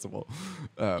is accessible.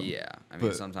 I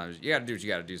mean, sometimes you got to do what you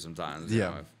got to do sometimes. You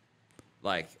know,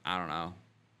 like, I don't know.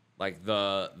 Like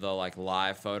the like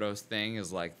live photos thing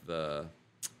is like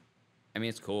I mean,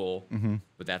 it's cool,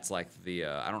 but that's like the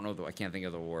I don't know, I can't think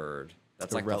of the word.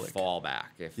 That's like relic. The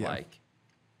fallback. If like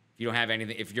you don't have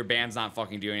anything, if your band's not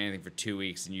fucking doing anything for 2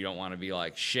 weeks and you don't want to be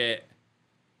like, shit,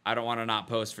 I don't want to not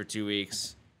post for 2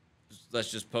 weeks.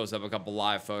 Let's just post up a couple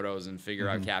live photos and figure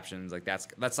out captions. Like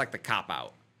that's like the cop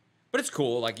out. But it's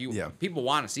cool. Like people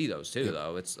want to see those too,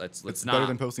 though. It's not better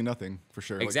than posting nothing for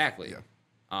sure. Exactly. Like,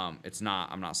 it's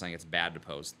not. I'm not saying it's bad to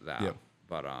post that.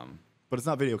 But it's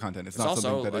not video content. It's not also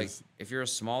something that like is. If you're a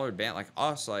smaller band like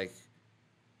us, like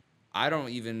I don't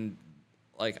even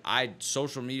like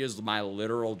social media is my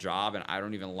literal job, and I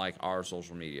don't even like our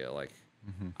social media. Like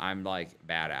I'm like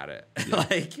bad at it.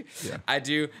 I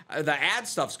do the ad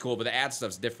stuff's cool, but the ad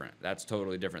stuff's different. That's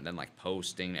totally different than like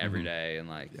posting every day and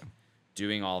like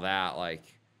doing all that. Like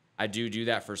I do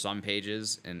that for some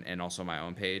pages and also my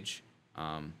own page.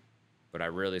 But I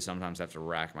really sometimes have to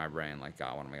rack my brain like,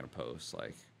 God, what am I gonna post?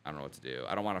 Like I don't know what to do.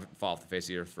 I don't want to fall off the face of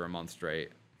the earth for a month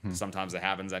straight. Sometimes it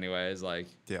happens anyways. Like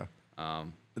the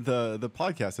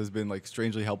podcast has been like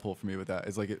strangely helpful for me with that.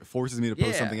 It's like it forces me to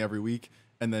post something every week,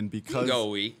 and then because go a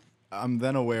week, I'm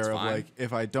then aware of like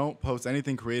if I don't post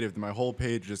anything creative, then my whole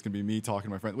page is just gonna be me talking to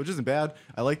my friends, which isn't bad.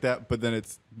 I like that, but then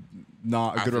it's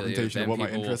not a good representation of what my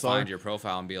interests are. Find your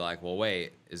profile and be like, well,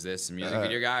 wait, is this a music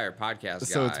video guy or podcast guy?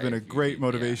 So it's been a great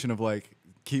motivation of like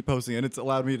keep posting, and it's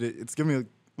allowed me to. It's given me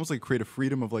almost like creative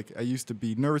freedom of like I used to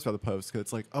be nervous about the post because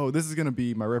it's like, oh, this is gonna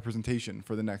be my representation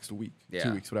for the next week,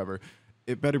 2 weeks, whatever.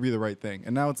 It better be the right thing.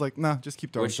 And now it's like, nah, just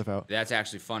keep throwing stuff out. That's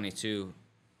actually funny too.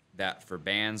 That for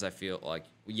bands, I feel like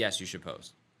yes, you should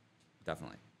post,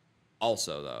 definitely.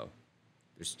 Also, though,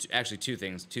 there's actually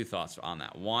two thoughts on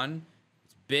that. One,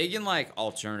 it's big in like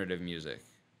alternative music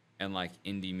and like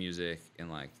indie music and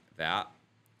like that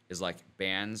is like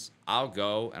bands. I'll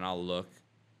go and I'll look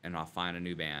and I'll find a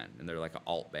new band and they're like an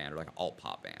alt band or like an alt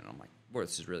pop band. And I'm like, whoa,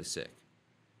 this is really sick.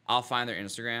 I'll find their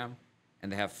Instagram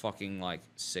and they have fucking like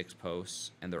 6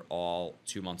 posts and they're all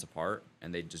 2 months apart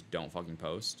and they just don't fucking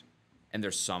post. And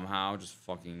they're somehow just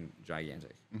fucking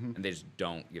gigantic. And they just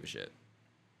don't give a shit.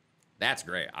 That's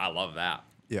great. I love that.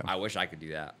 Yeah. I wish I could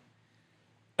do that.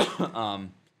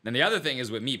 Then the other thing is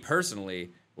with me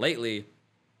personally, lately,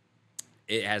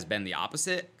 it has been the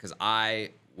opposite because I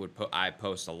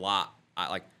post a lot.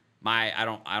 I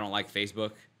don't like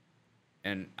Facebook,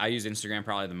 and I use Instagram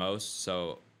probably the most.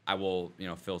 So I will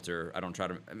filter. I don't try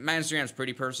to. My Instagram's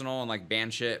pretty personal and like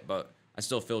band shit, but I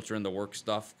still filter in the work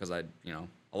stuff because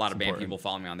a lot of band people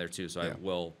follow me on there too, so I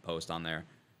will post on there.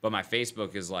 But my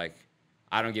Facebook is like,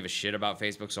 I don't give a shit about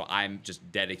Facebook, so I'm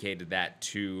just dedicated that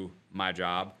to my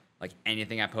job. Like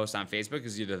anything I post on Facebook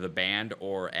is either the band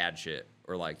or ad shit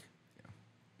or like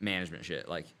management shit.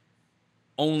 Like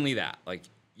only that. Like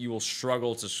you will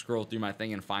struggle to scroll through my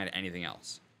thing and find anything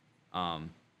else.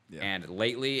 And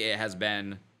lately it has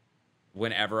been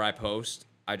whenever I post,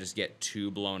 I just get too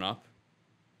blown up,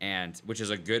 and which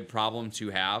is a good problem to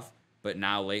have. But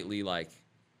now lately, like,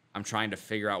 I'm trying to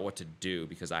figure out what to do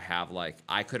because I have, like,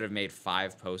 I could have made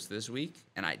 5 posts this week,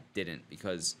 and I didn't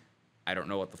because I don't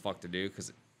know what the fuck to do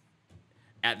because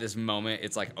at this moment,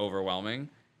 it's, like, overwhelming.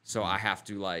 So I have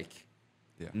to, like,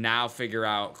 now figure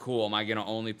out, cool, am I going to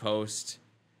only post,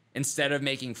 instead of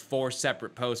making 4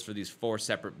 separate posts for these 4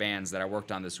 separate bands that I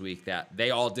worked on this week that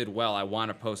they all did well, I want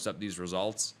to post up these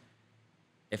results.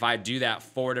 If I do that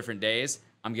 4 different days,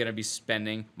 I'm going to be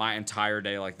spending my entire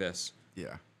day like this.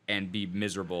 Yeah. And be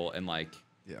miserable and like...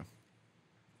 Yeah.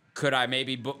 Could I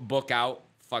maybe book out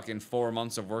fucking 4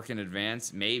 months of work in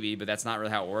advance? Maybe, but that's not really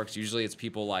how it works. Usually it's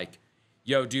people like,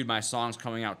 yo, dude, my song's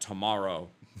coming out tomorrow.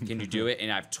 Can you do it?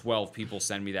 And I have 12 people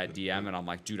send me that DM and I'm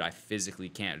like, dude, I physically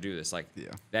can't do this. Like,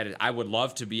 that is, I would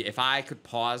love to be... If I could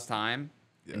pause time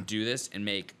and do this and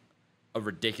make a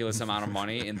ridiculous amount of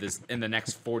money in the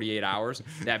next 48 hours,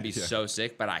 that'd be so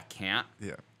sick, but I can't.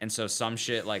 Yeah. And so some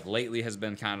shit like lately has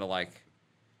been kind of like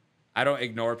I don't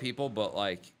ignore people, but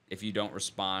like if you don't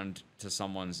respond to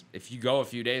someone's, if you go a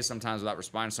few days sometimes without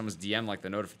responding to someone's DM, like the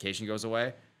notification goes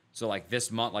away. So like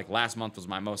this month, like last month was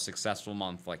my most successful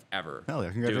month like ever. Hell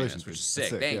yeah, congratulations, this, which is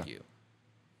sick. Thank you.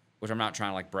 Which I'm not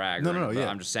trying to like brag. No, yeah.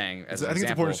 I'm just saying as I think example,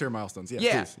 it's important to share milestones.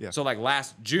 Yeah. Please. Yeah. So like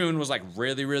last June was like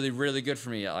really, really, really good for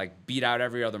me. I like beat out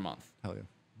every other month. Hell yeah.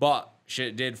 But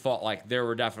shit did fall. Like there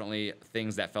were definitely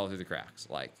things that fell through the cracks.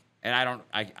 Like, and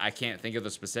I can't think of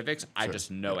the specifics. I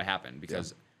just know it happened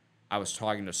because I was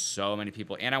talking to so many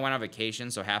people, and I went on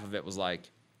vacation. So half of it was like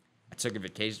I took a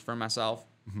vacation for myself.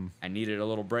 I needed a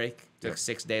little break. Took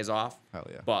 6 days off. Hell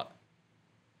yeah. But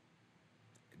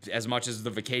as much as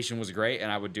the vacation was great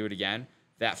and I would do it again,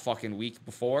 that fucking week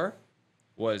before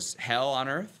was hell on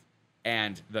earth.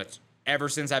 And ever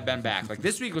since I've been back, like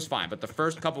this week was fine, but the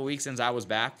first couple weeks since I was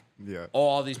back,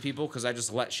 all these people, because I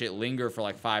just let shit linger for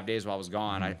like 5 days while I was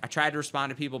gone. I tried to respond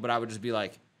to people, but I would just be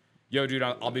like, yo, dude,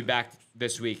 I'll be back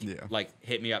this week. Yeah. Like,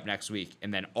 hit me up next week.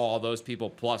 And then all those people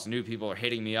plus new people are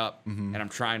hitting me up, and I'm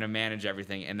trying to manage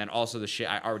everything. And then also the shit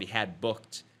I already had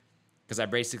booked, because I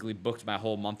basically booked my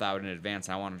whole month out in advance.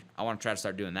 And I want to try to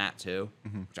start doing that too,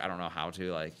 which I don't know how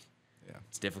to. Like,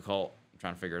 it's difficult. I'm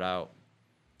trying to figure it out.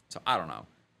 So I don't know.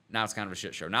 Now it's kind of a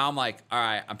shit show. Now I'm like, all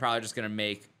right, I'm probably just gonna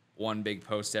make one big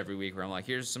post every week where I'm like,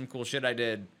 here's some cool shit I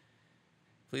did.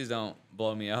 Please don't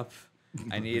blow me up.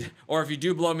 Or if you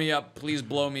do blow me up, please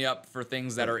blow me up for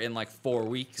things that are in like 4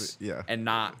 weeks. Yeah. And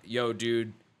not, yo,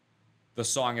 dude, the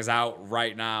song is out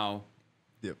right now.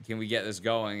 Yep. Can we get this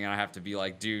going? And I have to be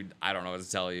like, dude, I don't know what to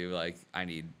tell you. Like, you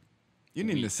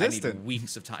need an assistant. I need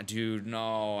weeks of time. Dude,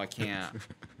 no, I can't.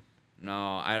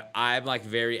 No, I'm like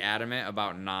very adamant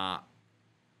about not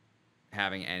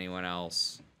having anyone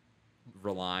else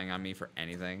relying on me for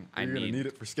anything. You're gonna need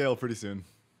it for scale pretty soon.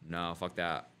 No, fuck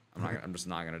that. I'm just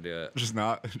not gonna do it. Just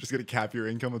gonna cap your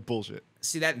income with bullshit.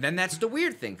 See then that's the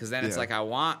weird thing, because then it's like I would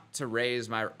like to raise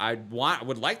my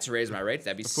rates.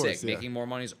 That'd be sick. Making more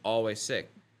money is always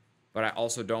sick, but I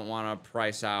also don't want to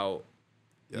price out.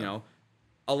 You know,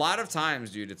 a lot of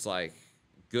times, dude, it's like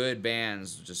good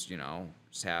bands just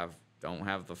don't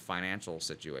have the financial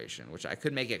situation, which I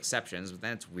could make exceptions, but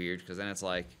then it's weird because then it's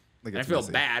like I feel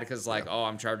bad because like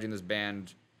I'm charging this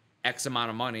band X amount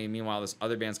of money. Meanwhile, this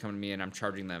other band's coming to me and I'm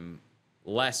charging them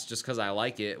less just because I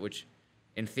like it, which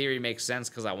in theory makes sense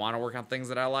because I want to work on things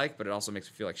that I like, but it also makes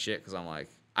me feel like shit because I'm like,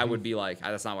 I would be like,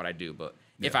 that's not what I do. But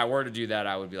if I were to do that,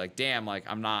 I would be like, damn, like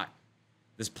I'm not,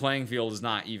 this playing field is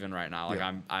not even right now. Like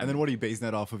I'm and then what are you basing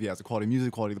that off of? Yeah, it's the quality of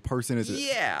music, quality of the person. Is it?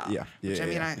 Yeah. Which, I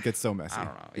mean, it gets so messy. I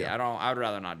don't know. I would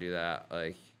rather not do that.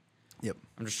 Like,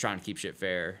 I'm just trying to keep shit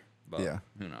fair. But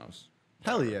who knows?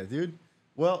 Hell yeah, dude.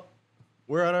 Well,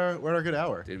 we're at our good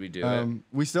hour. Did we do it?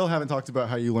 We still haven't talked about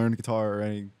how you learned guitar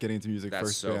or getting into music that's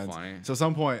first. So bands. funny. So at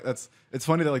some point, it's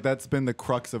funny that like that's been the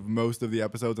crux of most of the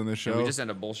episodes on this show. And we just end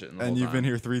up bullshitting. And you've been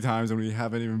here 3 times, and we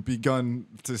haven't even begun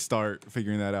to start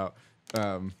figuring that out.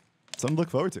 Something to look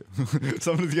forward to.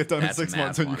 Something to get done in 6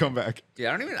 months when you come back. Dude,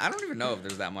 I don't even know if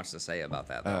there's that much to say about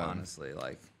that though. Honestly,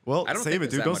 like, well, I don't save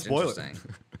it, dude. Don't spoil it.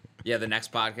 Yeah, the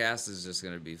next podcast is just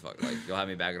gonna be like you'll have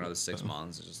me back in another 6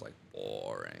 months. It's just like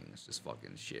boring. It's just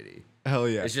fucking shitty. Hell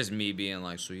yeah. It's just me being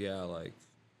like, so yeah, like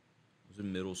I was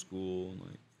in middle school and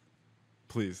like.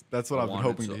 Please, that's what I've been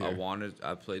hoping to hear.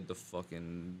 I played the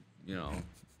fucking,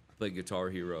 played Guitar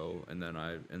Hero, and then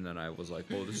I was like,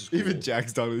 oh, this is cool. Even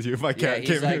Jack's done with you. If my cat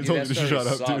came in here and told you to shut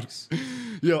up, dude.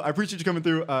 Yo, I appreciate you coming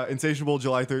through. Insatiable,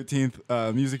 July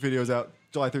 13th. Music videos out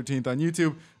July 13th on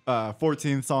YouTube.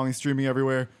 14th song streaming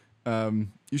everywhere.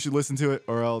 You should listen to it,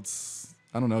 or else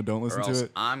I don't know. Don't listen to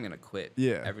it. I'm gonna quit.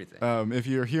 Yeah, everything. If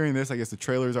you're hearing this, I guess the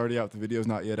trailer's already out. The video's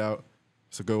not yet out,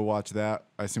 so go watch that.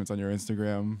 I assume it's on your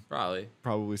Instagram.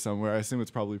 Probably somewhere. I assume it's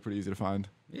probably pretty easy to find.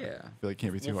 Yeah, I feel like it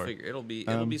can't be too hard. It'll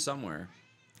be somewhere.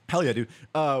 Hell yeah, dude.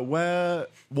 Where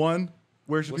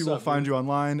should people find you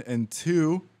online? And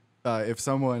 2, if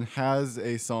someone has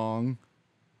a song,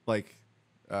 like,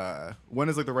 when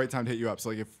is like the right time to hit you up? So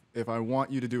like if I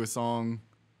want you to do a song.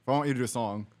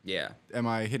 Yeah. Am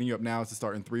I hitting you up now to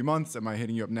start in 3 months? Am I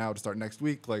hitting you up now to start next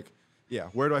week? Like, yeah,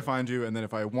 where do I find you? And then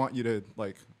if I want you to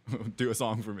like do a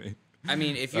song for me, I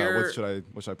mean, if you're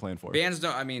what should I plan for?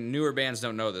 Newer bands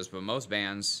don't know this, but most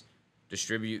bands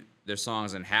distribute their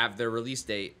songs and have their release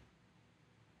date,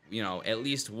 at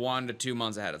least 1 to 2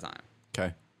 months ahead of time.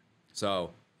 Okay.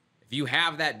 So if you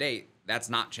have that date, that's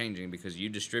not changing because you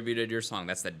distributed your song.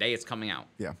 That's the day it's coming out.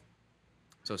 Yeah.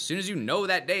 So as soon as you know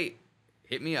that date,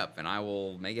 hit me up and I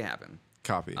will make it happen.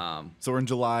 Copy. So we're in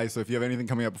July. So if you have anything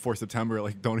coming up before September,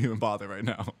 like don't even bother right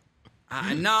now.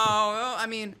 No, I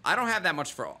mean I don't have that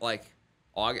much for like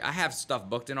August, I have stuff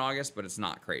booked in August, but it's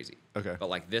not crazy. Okay. But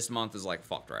like this month is like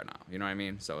fucked right now. You know what I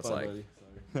mean? So it's Bye,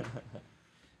 like,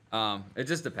 buddy. it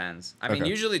just depends. I mean, Okay.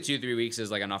 usually 2-3 weeks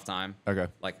is like enough time. Okay.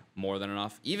 Like more than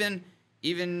enough. Even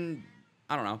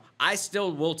I don't know. I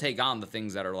still will take on the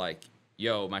things that are like,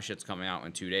 yo, my shit's coming out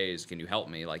in 2 days. Can you help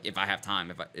me? Like if I have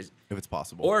time, If it's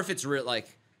possible. or if it's real, like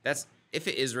if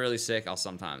it is really sick, I'll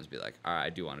sometimes be like, all right, I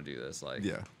do want to do this. Like,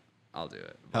 yeah. I'll do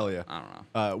it. But Hell yeah. I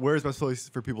don't know. Where is the best place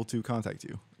for people to contact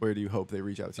you? Where do you hope they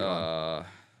reach out to you on?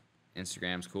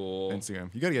 Instagram's cool. Instagram.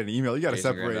 You got to get an email. You got to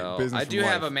Jason separate Grandell. business I from do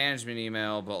have life. a management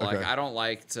email, but like Okay. I don't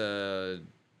like to.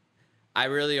 I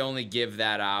really only give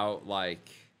that out like.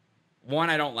 One,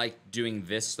 I don't like doing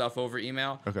this stuff over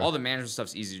email. Okay. All the management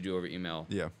stuff's easy to do over email.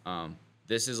 Yeah.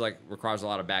 This is like requires a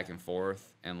lot of back and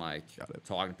forth and like Got it.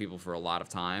 talking to people for a lot of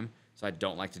time. So I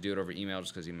don't like to do it over email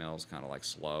just because email is kind of like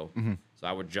slow. Mm-hmm. So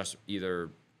I would just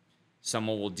either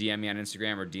someone will DM me on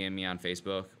Instagram or DM me on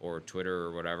Facebook or Twitter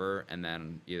or whatever, and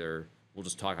then either we'll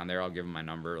just talk on there. I'll give them my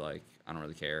number. Like I don't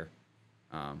really care.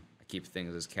 I keep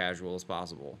things as casual as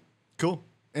possible. Cool.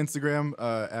 Instagram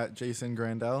at Jason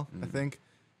Grandell, I think.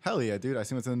 Hell yeah, dude. I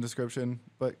see what's in the description.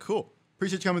 But cool.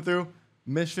 Appreciate you coming through.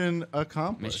 Mission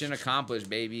accomplished. Mission accomplished,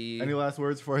 baby. Any last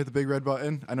words before I hit the big red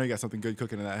button? I know you got something good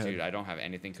cooking in that head. Dude, I don't have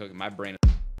anything cooking. My brain.